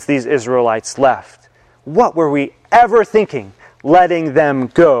since these Israelites left. What were we ever thinking letting them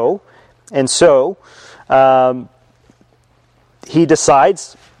go? And so he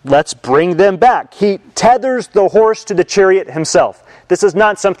decides, let's bring them back. He tethers the horse to the chariot himself. This is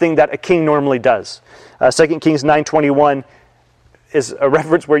not something that a king normally does. 2 Kings 9:21 is a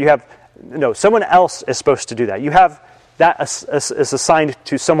reference where you have, someone else is supposed to do that. You have that is assigned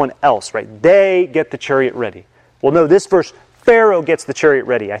to someone else, right? They get the chariot ready. Well, no, this verse, Pharaoh gets the chariot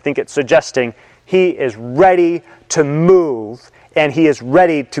ready. I think it's suggesting he is ready to move and he is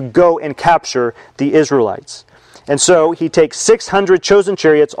ready to go and capture the Israelites. And so he takes 600 chosen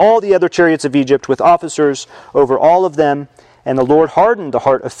chariots, all the other chariots of Egypt, with officers over all of them. And the Lord hardened the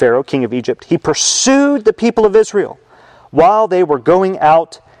heart of Pharaoh, king of Egypt. He pursued the people of Israel while they were going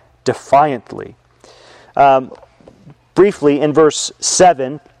out defiantly. Briefly, in verse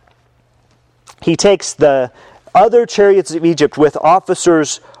 7, he takes the other chariots of Egypt with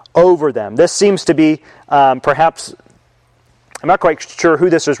officers over them. This seems to be perhaps, I'm not quite sure who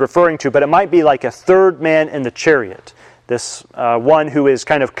this is referring to, but it might be like a third man in the chariot. This one who is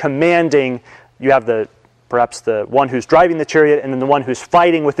kind of commanding. You have perhaps the one who's driving the chariot, and then the one who's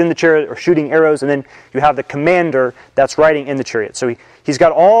fighting within the chariot or shooting arrows, and then you have the commander that's riding in the chariot. So he's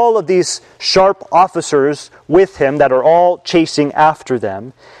got all of these sharp officers with him that are all chasing after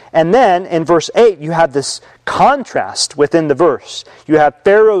them. And then in verse 8, you have this contrast within the verse. You have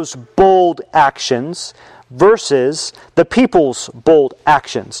Pharaoh's bold actions versus the people's bold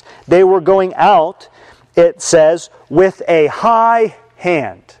actions. They were going out, it says, with a high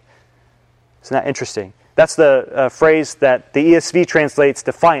hand. Isn't that interesting? That's the phrase that the ESV translates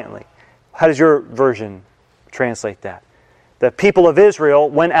defiantly. How does your version translate that? The people of Israel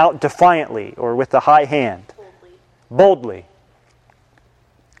went out defiantly, or with a high hand. Boldly.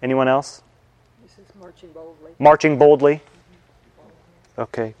 Anyone else? This is marching boldly. Marching boldly.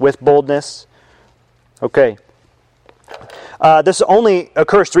 Okay. With boldness. Okay. This only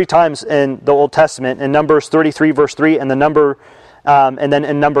occurs 3 times in the Old Testament, in Numbers 33, verse 3, and and then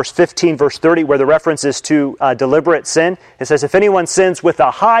in Numbers 15, verse 30, where the reference is to deliberate sin. It says, if anyone sins with a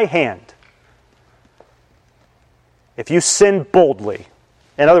high hand, if you sin boldly,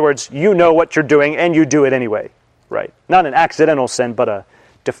 in other words, you know what you're doing and you do it anyway, right? Not an accidental sin, but a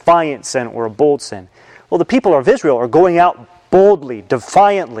defiant sin or a bold sin. Well, the people of Israel are going out boldly,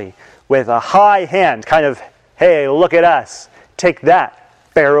 defiantly, with a high hand, kind of, hey, look at us. Take that,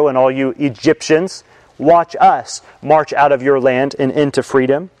 Pharaoh and all you Egyptians. Watch us march out of your land and into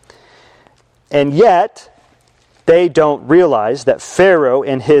freedom. And yet, they don't realize that Pharaoh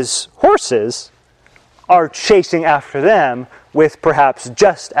and his horses are chasing after them with perhaps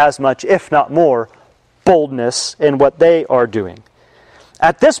just as much, if not more, boldness in what they are doing.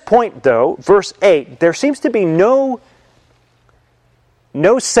 At this point, though, verse 8, there seems to be no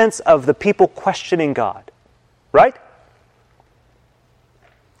sense of the people questioning God. Right?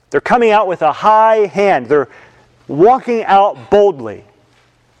 They're coming out with a high hand. They're walking out boldly.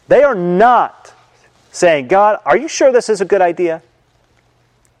 They are not saying, God, are you sure this is a good idea?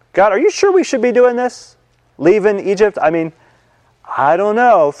 God, are you sure we should be doing this? Leaving Egypt? I mean, I don't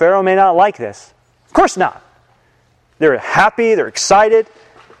know, Pharaoh may not like this. Of course not. They're happy, they're excited,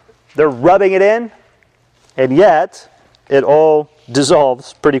 they're rubbing it in, and yet it all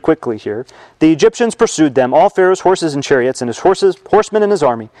dissolves pretty quickly here. The Egyptians pursued them, all Pharaoh's horses and chariots, and his horsemen and his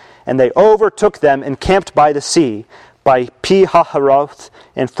army, and they overtook them and camped by the sea, by Pi-hahiroth,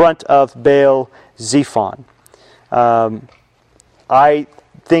 in front of Baal-zephon. I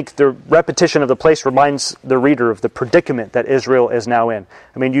think the repetition of the place reminds the reader of the predicament that Israel is now in.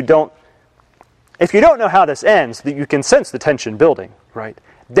 I mean, if you don't know how this ends, you can sense the tension building, right?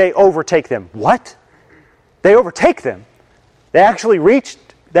 They overtake them. What? They overtake them? They actually reached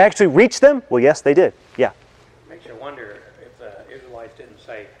them? Well, yes, they did. Yeah. Makes you wonder if the Israelites didn't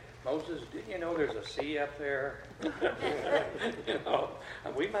say, Moses, didn't you know there's a sea up there? You know,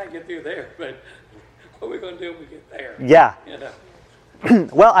 we might get through there, but what are we going to do when we get there? Yeah. You know?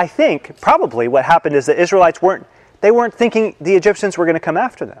 Well, I think probably what happened is the Israelites weren't thinking the Egyptians were going to come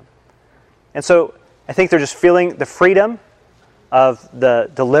after them. And so I think they're just feeling the freedom of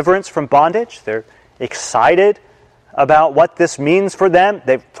the deliverance from bondage. They're excited about what this means for them.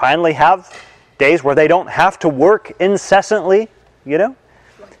 They finally have days where they don't have to work incessantly, you know?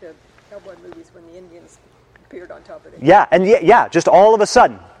 Like the cowboy movies when the Indians appeared on top of it. Yeah, and just all of a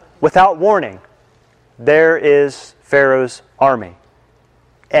sudden, without warning, there is Pharaoh's army.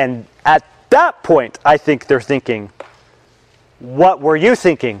 And at that point, I think they're thinking, what were you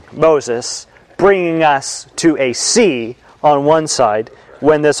thinking, Moses, bringing us to a sea on one side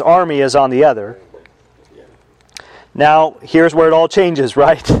when this army is on the other? Now, here's where it all changes,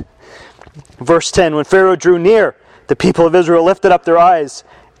 right? Verse 10, when Pharaoh drew near, the people of Israel lifted up their eyes,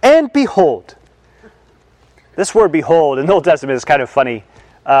 and behold. This word behold in the Old Testament is kind of funny.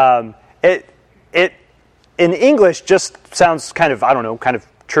 It in English just sounds kind of, kind of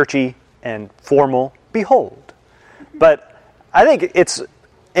churchy and formal. Behold. But I think it's,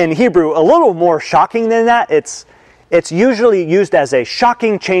 in Hebrew, a little more shocking than that. It's usually used as a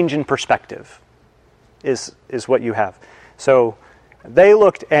shocking change in perspective, is what you have. So they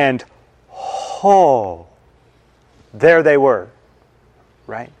looked and, there they were,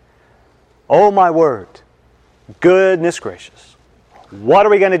 right? Oh my word, goodness gracious. What are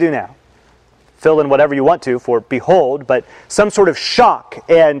we going to do now? Fill in whatever you want to for behold, but some sort of shock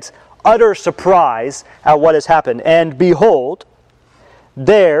and utter surprise at what has happened. And behold,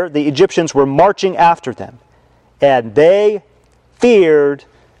 there the Egyptians were marching after them, and they feared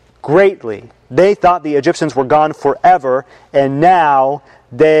greatly. They thought the Egyptians were gone forever, and now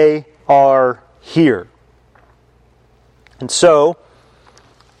they are here. And so,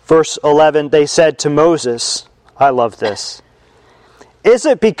 verse 11, they said to Moses, I love this, is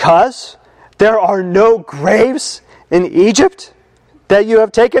it because there are no graves in Egypt that you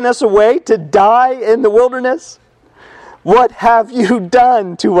have taken us away to die in the wilderness? What have you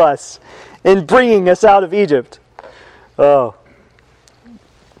done to us in bringing us out of Egypt? Oh,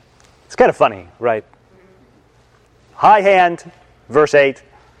 it's kind of funny, right? High hand, verse 8,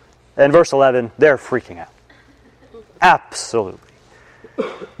 and verse 11, they're freaking out. Absolutely.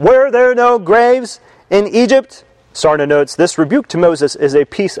 Were there no graves in Egypt? Sarna notes, this rebuke to Moses is a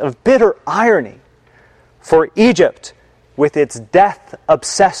piece of bitter irony. For Egypt, with its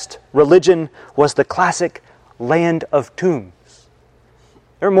death-obsessed religion, was the classic land of tombs.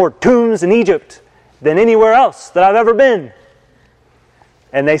 There are more tombs in Egypt than anywhere else that I've ever been.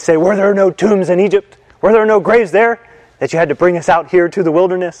 And they say, were there no tombs in Egypt? Were there no graves there that you had to bring us out here to the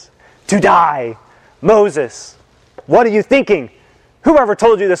wilderness to die? Moses, what are you thinking? Whoever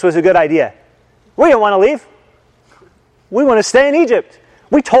told you this was a good idea? We don't want to leave. We want to stay in Egypt.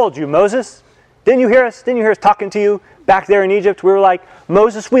 We told you, Moses. Didn't you hear us? Didn't you hear us talking to you back there in Egypt? We were like,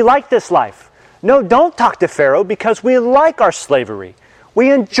 Moses, we like this life. No, don't talk to Pharaoh because we like our slavery.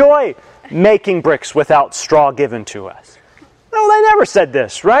 We enjoy making bricks without straw given to us. No, they never said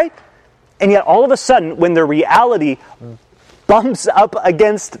this, right? And yet all of a sudden, when the reality bumps up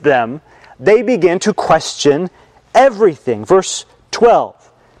against them, they begin to question everything. Verse 12.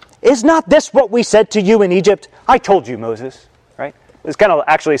 Is not this what we said to you in Egypt? I told you, Moses, right? This kind of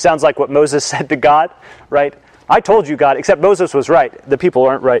actually sounds like what Moses said to God, right? I told you, God, except Moses was right. The people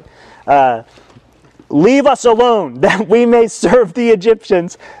aren't right. Leave us alone that we may serve the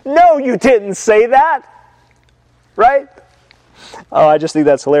Egyptians. No, you didn't say that, right? Oh, I just think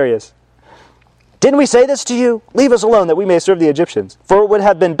that's hilarious. Didn't we say this to you? Leave us alone that we may serve the Egyptians. For it would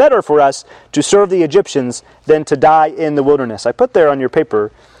have been better for us to serve the Egyptians than to die in the wilderness. I put there on your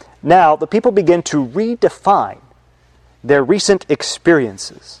paper, now the people begin to redefine their recent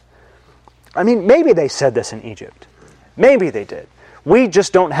experiences. I mean, maybe they said this in Egypt. Maybe they did. We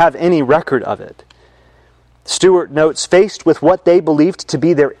just don't have any record of it. Stewart notes, faced with what they believed to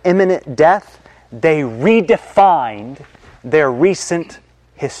be their imminent death, they redefined their recent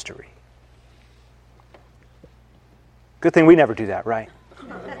history. Good thing we never do that, right?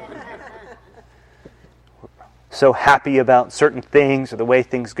 So happy about certain things or the way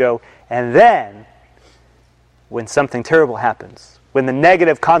things go. And then, when something terrible happens, when the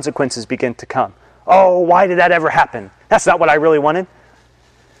negative consequences begin to come, oh, why did that ever happen? That's not what I really wanted.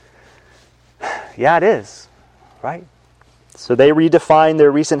 Yeah, it is, right? So they redefined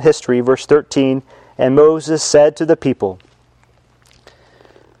their recent history, verse 13, and Moses said to the people,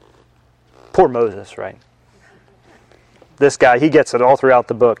 poor Moses, right? This guy, he gets it all throughout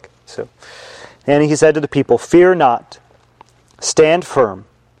the book. And he said to the people, fear not, stand firm,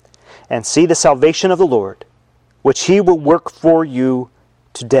 and see the salvation of the Lord, which he will work for you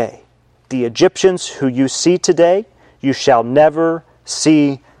today. The Egyptians who you see today, you shall never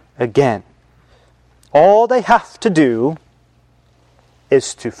see again. All they have to do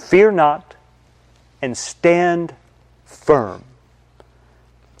is to fear not and stand firm.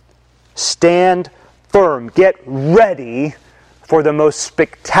 Stand firm. Get ready for the most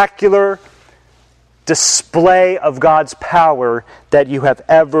spectacular display of God's power that you have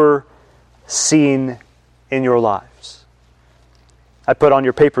ever seen in your lives. I put on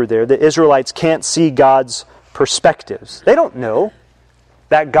your paper there, the Israelites can't see God's perspectives. They don't know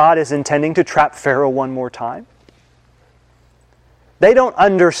that God is intending to trap Pharaoh one more time. They don't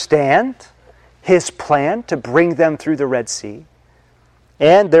understand His plan to bring them through the Red Sea.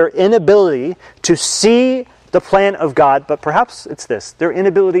 And their inability to see the plan of God, but perhaps it's this, their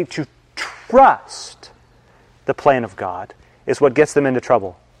inability to trust the plan of God is what gets them into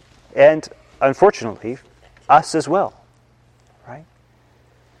trouble. And unfortunately, us as well. Right?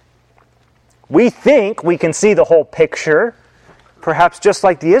 We think we can see the whole picture, perhaps just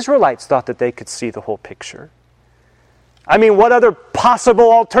like the Israelites thought that they could see the whole picture. I mean, what other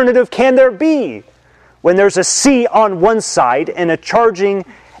possible alternative can there be when there's a sea on one side and a charging,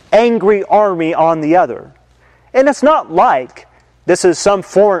 angry army on the other? And it's not like this is some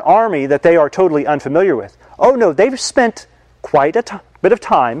foreign army that they are totally unfamiliar with. Oh no, they've spent quite a bit of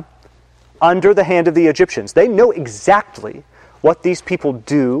time under the hand of the Egyptians. They know exactly what these people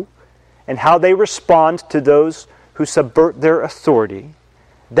do and how they respond to those who subvert their authority.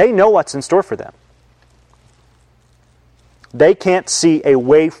 They know what's in store for them. They can't see a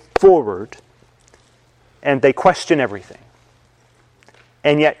way forward, and they question everything.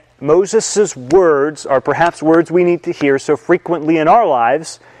 And yet, Moses' words are perhaps words we need to hear so frequently in our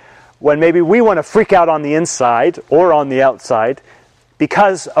lives when maybe we want to freak out on the inside or on the outside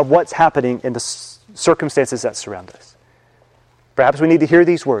because of what's happening in the circumstances that surround us. Perhaps we need to hear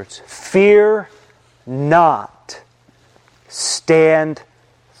these words. Fear not. Stand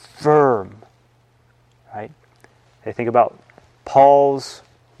firm. Right? They think about Paul's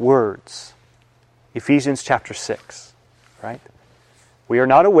words. Ephesians chapter 6. Right? We are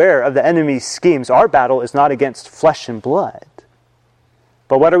not aware of the enemy's schemes. Our battle is not against flesh and blood.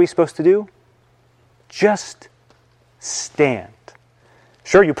 But what are we supposed to do? Just stand.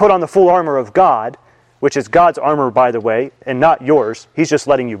 Sure, you put on the full armor of God, which is God's armor, by the way, and not yours. He's just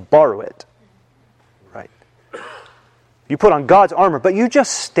letting you borrow it. Right? You put on God's armor, but you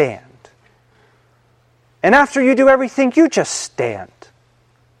just stand. And after you do everything, you just stand.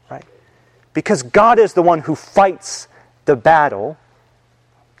 Right? Because God is the one who fights the battle.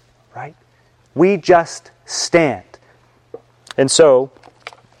 Right? We just stand. And so,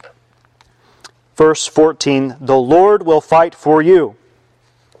 verse 14, the Lord will fight for you.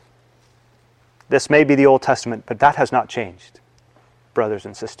 This may be the Old Testament, but that has not changed, brothers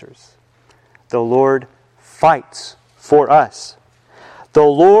and sisters. The Lord fights for us. The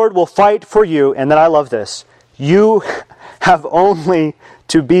Lord will fight for you, and then I love this. You have only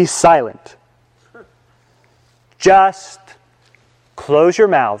to be silent. Just close your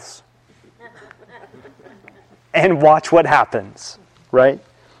mouths and watch what happens, right?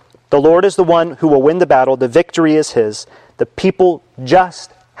 The Lord is the one who will win the battle. The victory is His. The people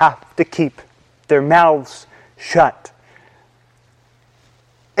just have to keep their mouths shut.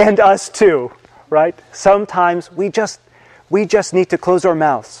 And us too, right? Sometimes we just need to close our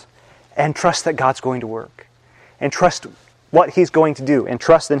mouths and trust that God's going to work. And trust what He's going to do. And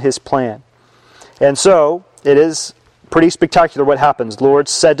trust in His plan. And so, it is pretty spectacular what happens. The Lord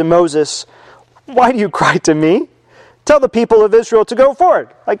said to Moses, why do you cry to me? Tell the people of Israel to go forward.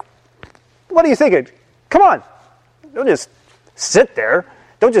 Like, what are you thinking? Come on. Don't just sit there.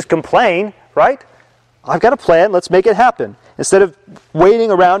 Don't just complain, right? I've got a plan. Let's make it happen. Instead of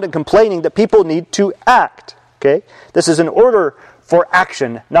waiting around and complaining, that people need to act. Okay? This is an order for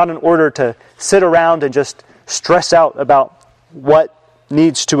action, not an order to sit around and just stress out about what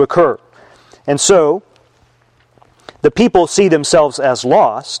needs to occur. And so, the people see themselves as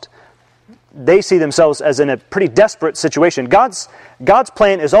lost. They see themselves as in a pretty desperate situation. God's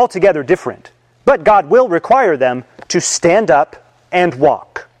plan is altogether different. But God will require them to stand up and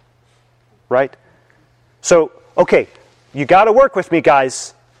walk. Right? So, okay, you got to work with me,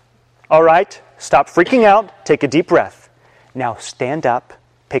 guys. All right? Stop freaking out. Take a deep breath. Now stand up,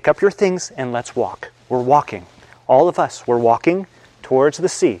 pick up your things, and let's walk. We're walking. All of us, we're walking towards the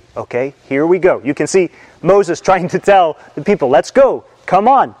sea. Okay? Here we go. You can see Moses trying to tell the people, let's go. Come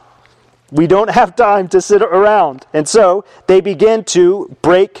on. We don't have time to sit around. And so they begin to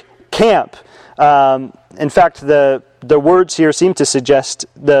break camp. In fact, the words here seem to suggest,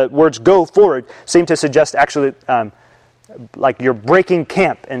 the words go forward seem to suggest actually like you're breaking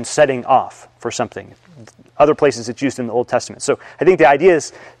camp and setting off for something. Other places it's used in the Old Testament. So I think the idea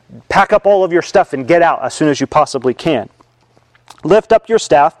is pack up all of your stuff and get out as soon as you possibly can. Lift up your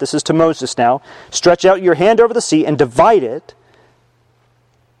staff, this is to Moses now, stretch out your hand over the sea and divide it.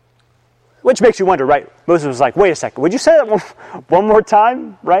 Which makes you wonder, right? Moses was like, wait a second, would you say that one more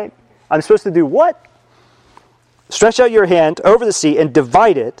time, right? I'm supposed to do what? Stretch out your hand over the sea and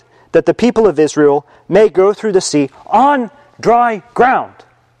divide it, that the people of Israel may go through the sea on dry ground.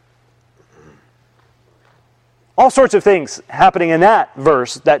 All sorts of things happening in that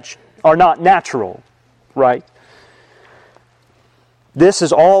verse that are not natural, right? This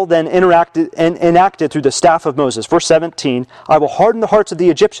is all then enacted through the staff of Moses. Verse 17, I will harden the hearts of the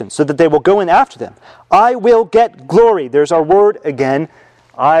Egyptians so that they will go in after them. I will get glory. There's our word again.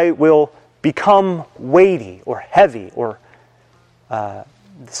 I will become weighty or heavy, or the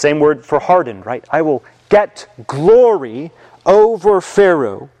same word for hardened, right? I will get glory over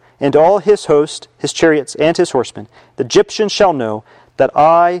Pharaoh and all his host, his chariots, and his horsemen. The Egyptians shall know that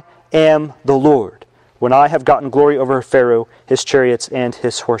I am the Lord, when I have gotten glory over Pharaoh, his chariots, and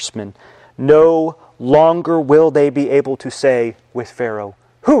his horsemen. No longer will they be able to say with Pharaoh,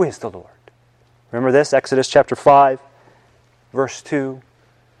 who is the Lord? Remember this, Exodus chapter 5, verse 2.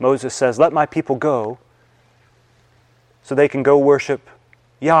 Moses says, let my people go so they can go worship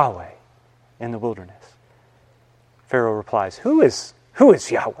Yahweh in the wilderness. Pharaoh replies, who is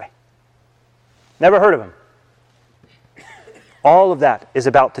Yahweh? Never heard of him. All of that is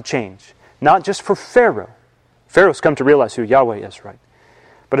about to change. Not just for Pharaoh. Pharaoh's come to realize who Yahweh is, right?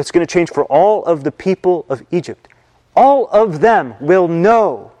 But it's going to change for all of the people of Egypt. All of them will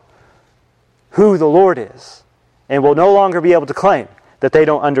know who the Lord is and will no longer be able to claim that they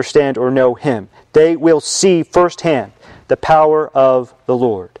don't understand or know Him. They will see firsthand the power of the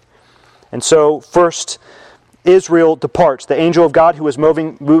Lord. And so, first, Israel departs. The angel of God who was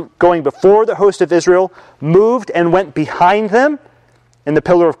going before the host of Israel moved and went behind them. And the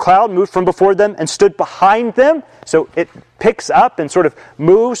pillar of cloud moved from before them and stood behind them. So it picks up and sort of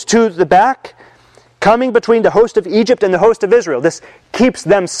moves to the back, coming between the host of Egypt and the host of Israel. This keeps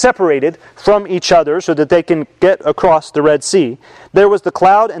them separated from each other so that they can get across the Red Sea. There was the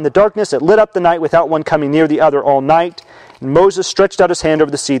cloud and the darkness. It lit up the night without one coming near the other all night. And Moses stretched out his hand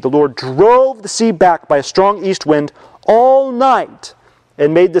over the sea. The Lord drove the sea back by a strong east wind all night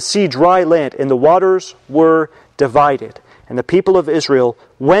and made the sea dry land, and the waters were divided. And the people of Israel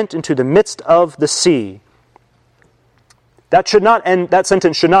went into the midst of the sea. That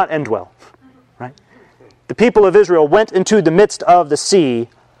sentence should not end well, right? The people of Israel went into the midst of the sea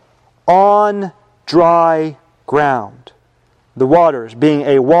on dry ground, the waters being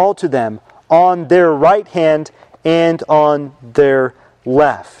a wall to them on their right hand and on their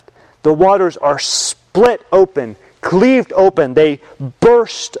left. The waters are split open, cleaved open. They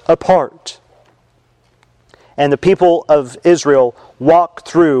burst apart. And the people of Israel walked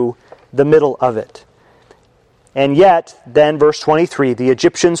through the middle of it. And yet, then, verse 23, the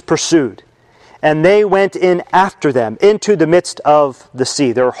Egyptians pursued. And they went in after them, into the midst of the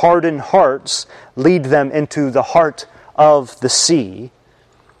sea. Their hardened hearts lead them into the heart of the sea.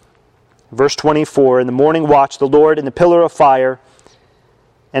 Verse 24, in the morning watch, the Lord in the pillar of fire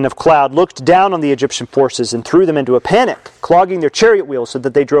and of cloud looked down on the Egyptian forces and threw them into a panic, clogging their chariot wheels so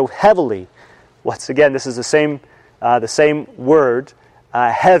that they drove heavily. Once again, this is the same word,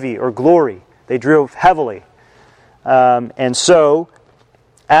 heavy or glory. They drove heavily. And so,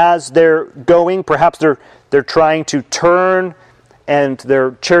 as they're going, perhaps they're trying to turn and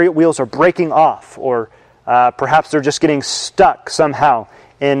their chariot wheels are breaking off, or perhaps they're just getting stuck somehow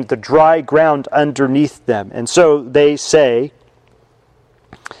in the dry ground underneath them. And so they say,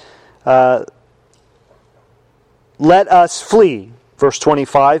 let us flee, verse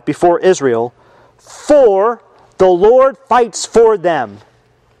 25, before Israel, for the Lord fights for them.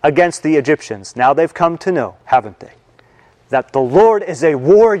 against the Egyptians. Now they've come to know, haven't they, that the Lord is a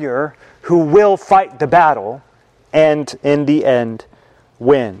warrior who will fight the battle and in the end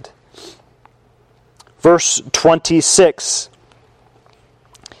win. Verse 26,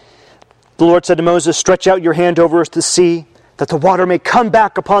 the Lord said to Moses, "Stretch out your hand over the sea, that the water may come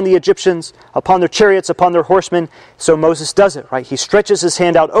back upon the Egyptians, upon their chariots, upon their horsemen." So Moses does it, right? He stretches his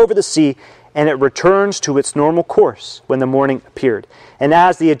hand out over the sea, and it returns to its normal course when the morning appeared. And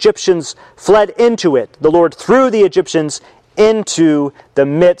as the Egyptians fled into it, the Lord threw the Egyptians into the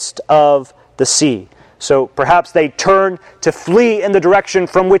midst of the sea. So perhaps they turn to flee in the direction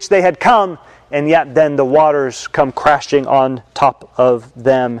from which they had come, and yet then the waters come crashing on top of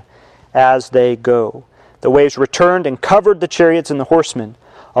them as they go. The waves returned and covered the chariots and the horsemen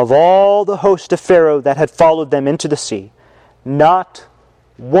of all the host of Pharaoh that had followed them into the sea. Not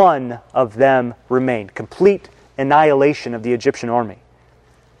one of them remained. Complete annihilation of the Egyptian army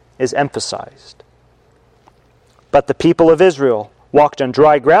is emphasized. But the people of Israel walked on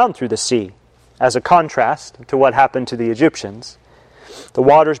dry ground through the sea, as a contrast to what happened to the Egyptians, the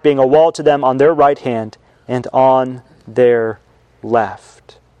waters being a wall to them on their right hand and on their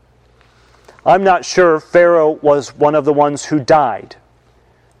left. I'm not sure Pharaoh was one of the ones who died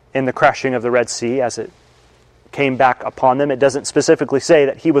in the crashing of the Red Sea as it came back upon them. It doesn't specifically say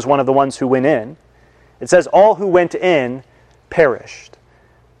that he was one of the ones who went in. It says all who went in perished.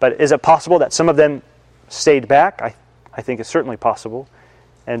 But is it possible that some of them stayed back? I think it's certainly possible.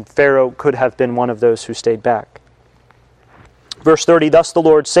 And Pharaoh could have been one of those who stayed back. Verse 30, "Thus the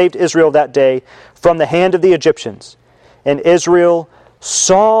Lord saved Israel that day from the hand of the Egyptians. And Israel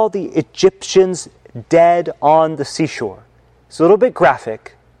saw the Egyptians dead on the seashore." It's a little bit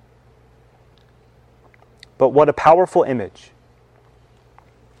graphic, but what a powerful image.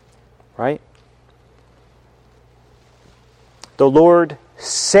 Right? The Lord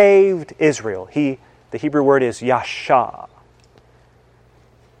saved Israel. The Hebrew word is yasha.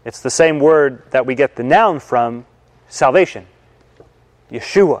 It's the same word that we get the noun from, salvation.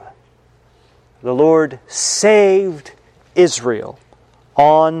 Yeshua. The Lord saved Israel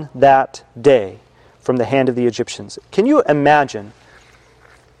on that day from the hand of the Egyptians. Can you imagine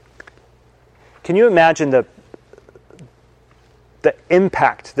the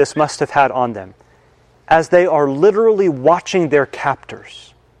impact this must have had on them as they are literally watching their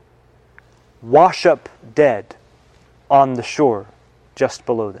captors wash up dead on the shore just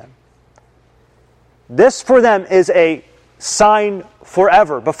below them? This for them is a sign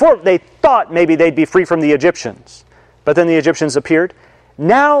forever. Before they thought maybe they'd be free from the Egyptians, but then the Egyptians appeared.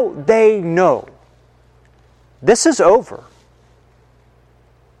 Now they know this is over.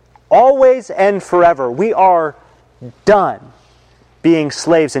 Always and forever. We are done being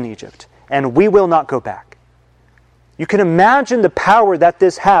slaves in Egypt, and we will not go back. You can imagine the power that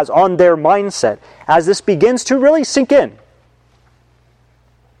this has on their mindset as this begins to really sink in.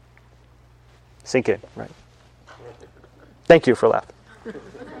 Sink in, right? Thank you for laughing.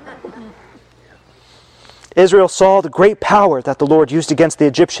 Israel saw the great power that the Lord used against the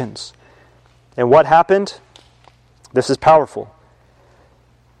Egyptians. And what happened? This is powerful.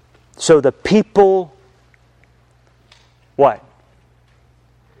 So the people, what?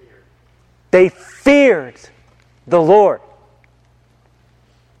 They feared the Lord.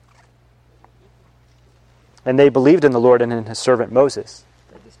 And they believed in the Lord and in His servant Moses.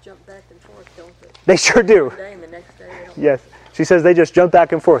 They just jump back and forth, don't they? They sure do. One day and the next day they don't. Yes. She says they just jump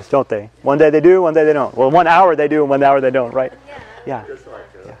back and forth, don't they? One day they do, one day they don't. Well, 1 hour they do and 1 hour they don't, right? Yeah.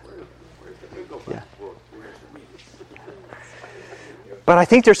 Yeah. But I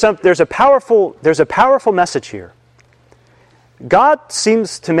think there's a powerful message here. God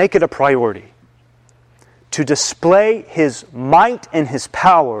seems to make it a priority to display His might and His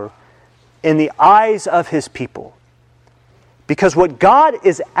power in the eyes of His people. Because what God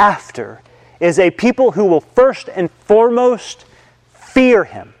is after is a people who will first and foremost fear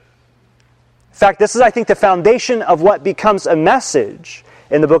Him. In fact, this is, I think, the foundation of what becomes a message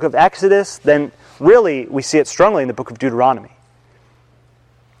in the book of Exodus. Then really, we see it strongly in the book of Deuteronomy.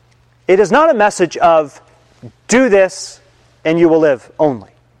 It is not a message of, do this and you will live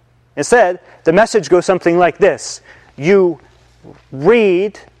only. Instead, the message goes something like this. You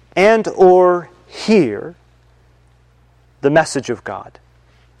read and or hear the message of God.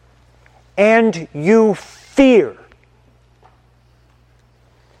 And you fear.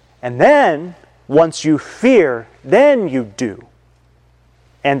 And then, once you fear, then you do.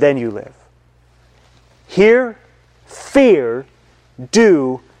 And then you live. Hear, fear,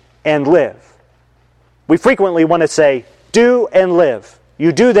 do, and live. We frequently want to say, do and live.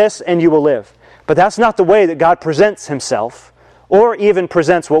 You do this and you will live. But that's not the way that God presents Himself or even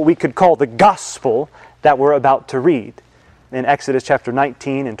presents what we could call the gospel that we're about to read in Exodus chapter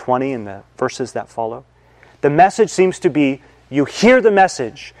 19 and 20 and the verses that follow. The message seems to be, you hear the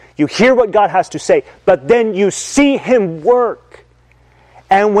message, you hear what God has to say, but then you see Him work.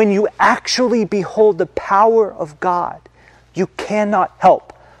 And when you actually behold the power of God, you cannot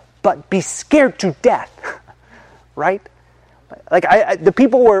help but be scared to death. Right? Like the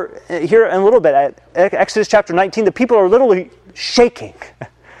people were, here in a little bit, at Exodus chapter 19, the people are literally shaking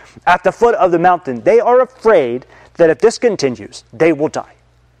at the foot of the mountain. They are afraid that if this continues, they will die.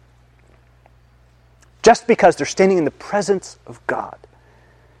 Just because they're standing in the presence of God.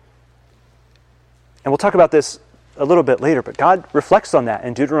 And we'll talk about this a little bit later, but God reflects on that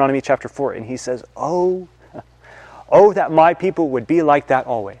in Deuteronomy chapter 4, and He says, Oh, that my people would be like that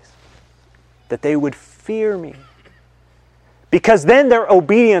always. That they would fear me. Because then their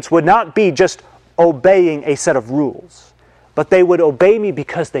obedience would not be just obeying a set of rules, but they would obey me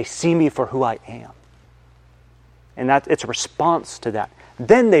because they see me for who I am. And that it's a response to that.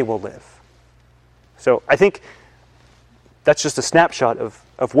 Then they will live. So I think that's just a snapshot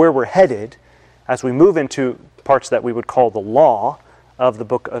of where we're headed as we move into parts that we would call the law of the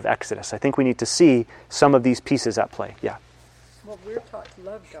book of Exodus. I think we need to see some of these pieces at play. Yeah. Well, we're taught to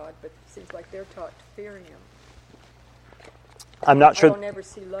love God, but it seems like they're taught to fear Him. I'm not sure. I don't ever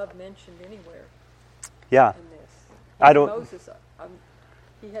see love mentioned anywhere Yeah. in this. I don't. Moses,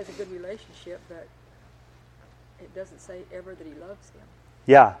 he has a good relationship, but it doesn't say ever that he loves him.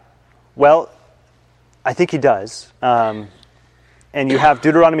 Yeah. Well, I think he does. And you have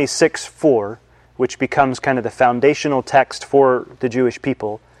Deuteronomy 6:4, which becomes kind of the foundational text for the Jewish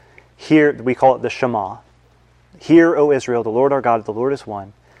people. Here, we call it the Shema. Hear, O Israel, the Lord our God, the Lord is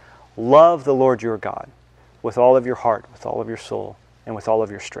one. Love the Lord your God with all of your heart, with all of your soul, and with all of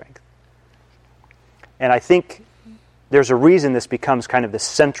your strength. And I think there's a reason this becomes kind of the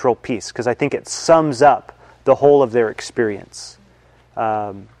central piece, because I think it sums up the whole of their experience.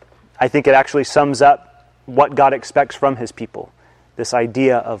 I think it actually sums up what God expects from His people, this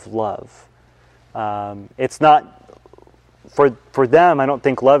idea of love. It's not, for them, I don't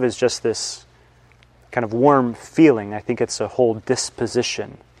think love is just this kind of warm feeling. I think it's a whole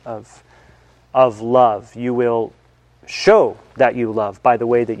disposition of love. You will show that you love by the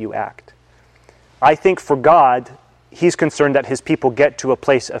way that you act. I think for God, He's concerned that His people get to a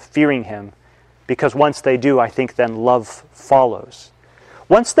place of fearing Him, because once they do, I think then love follows.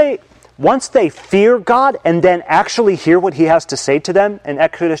 Once they fear God and then actually hear what He has to say to them in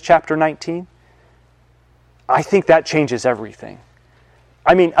Exodus chapter 19, I think that changes everything.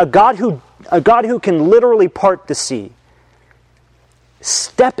 I mean, a God who can literally part the sea,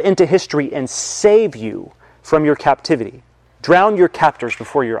 step into history and save you from your captivity, drown your captors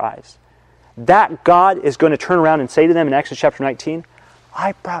before your eyes. That God is going to turn around and say to them in Exodus chapter 19,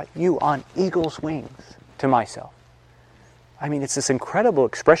 I brought you on eagle's wings to myself. I mean, it's this incredible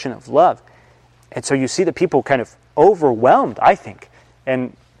expression of love. And so you see the people kind of overwhelmed, I think,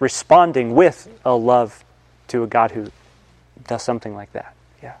 and responding with a love to a God who does something like that.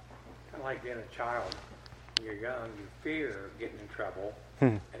 Yeah. Kind of like being a child. When you're young, you fear getting in trouble.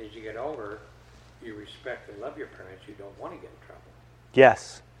 Hmm. And as you get older, you respect and love your parents. You don't want to get in trouble.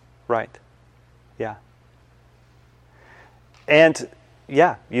 Yes. Right. Yeah. And,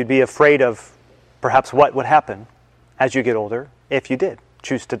 yeah, you'd be afraid of perhaps what would happen as you get older if you did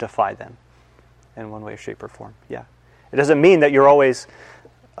choose to defy them in one way, shape, or form. Yeah. It doesn't mean that you're always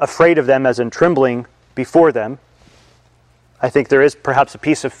afraid of them as in trembling before them. I think there is perhaps a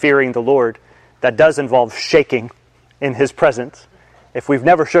piece of fearing the Lord that does involve shaking in His presence. If we've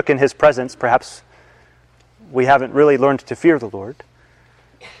never shook in His presence, perhaps we haven't really learned to fear the Lord,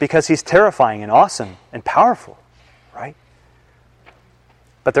 because He's terrifying and awesome and powerful, right?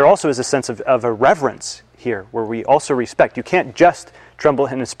 But there also is a sense of a reverence here where we also respect. You can't just tremble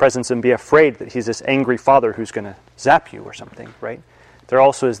in His presence and be afraid that He's this angry father who's going to zap you or something, right? There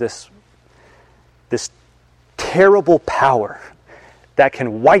also is this terrible power that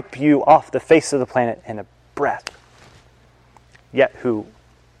can wipe you off the face of the planet in a breath, yet who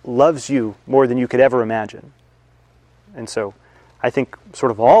loves you more than you could ever imagine. And so I think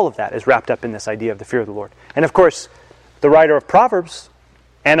sort of all of that is wrapped up in this idea of the fear of the Lord. And of course, the writer of Proverbs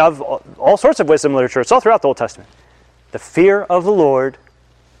and of all sorts of wisdom literature, it's all throughout the Old Testament. The fear of the Lord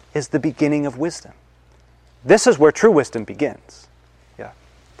is the beginning of wisdom. This is where true wisdom begins. Yeah.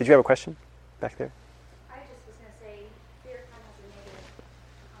 Did you have a question back there? I just was going to say, fear kind of has a negative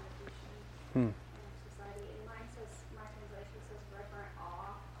connotation in society. And mine says, my translation says reverent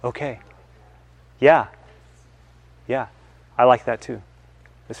awe. Okay. Yeah. I like that too.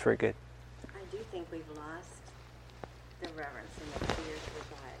 That's very good. I do think we've lost the reverence and the fear for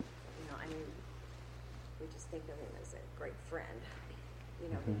God. You know, I mean, we just think of him as a great friend. You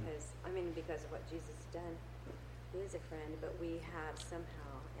know, because of what Jesus has done, he is a friend. But we have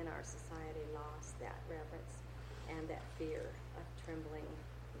somehow in our society lost that reverence and that fear of trembling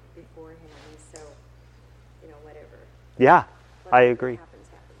before him. And so, you know, whatever. Yeah, I agree. Happens,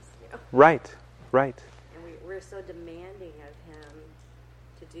 you know? Right. And we're so demanding of him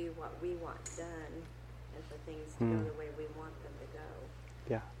to do what we want done and for things to go the way we want them to go.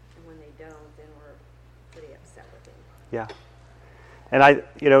 Yeah. And when they don't, then we're pretty upset with him. Yeah.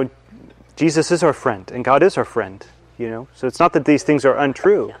 And Jesus is our friend, and God is our friend, So it's not that these things are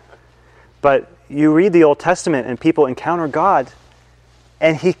untrue. But you read the Old Testament and people encounter God,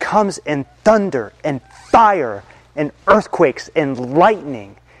 and he comes in thunder and fire and earthquakes and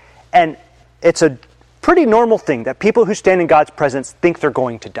lightning. And it's a pretty normal thing that people who stand in God's presence think they're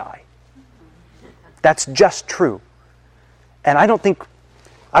going to die. That's just true. And I don't think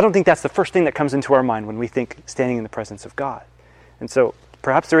that's the first thing that comes into our mind when we think standing in the presence of God. And so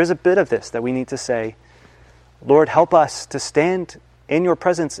perhaps there is a bit of this that we need to say, Lord, help us to stand in your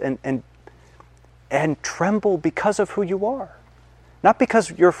presence and tremble because of who you are. Not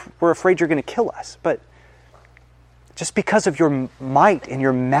because we're afraid you're going to kill us, but just because of your might and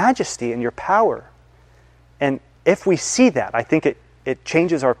your majesty and your power. And if we see that, I think it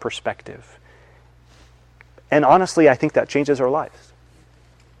changes our perspective. And honestly, I think that changes our lives.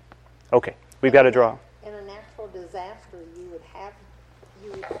 Okay, we've got to draw. In a natural disaster, you would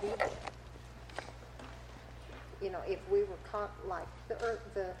be there. If we were caught like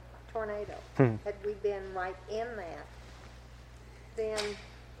the tornado, had we been right in that, then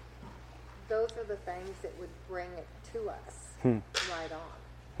those are the things that would bring it to us right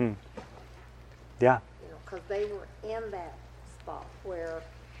on. Yeah. Because they were in that spot where,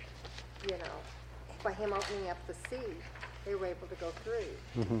 by him opening up the sea, they were able to go through.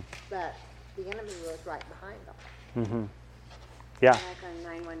 But the enemy was right behind them. Yeah. Like on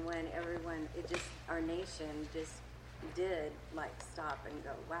 911, our nation just did stop and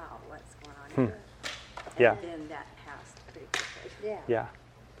go, wow, what's going on here? And Yeah. then that passed pretty quickly.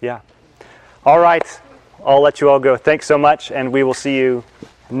 Yeah. All right. I'll let you all go. Thanks so much, and we will see you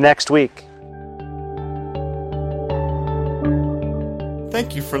next week.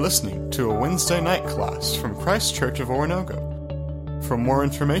 Thank you for listening to a Wednesday night class from Christ Church of Oronogo. For more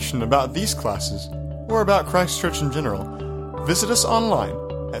information about these classes, or about Christ Church in general, visit us online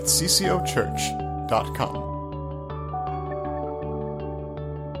at ccochurch.com.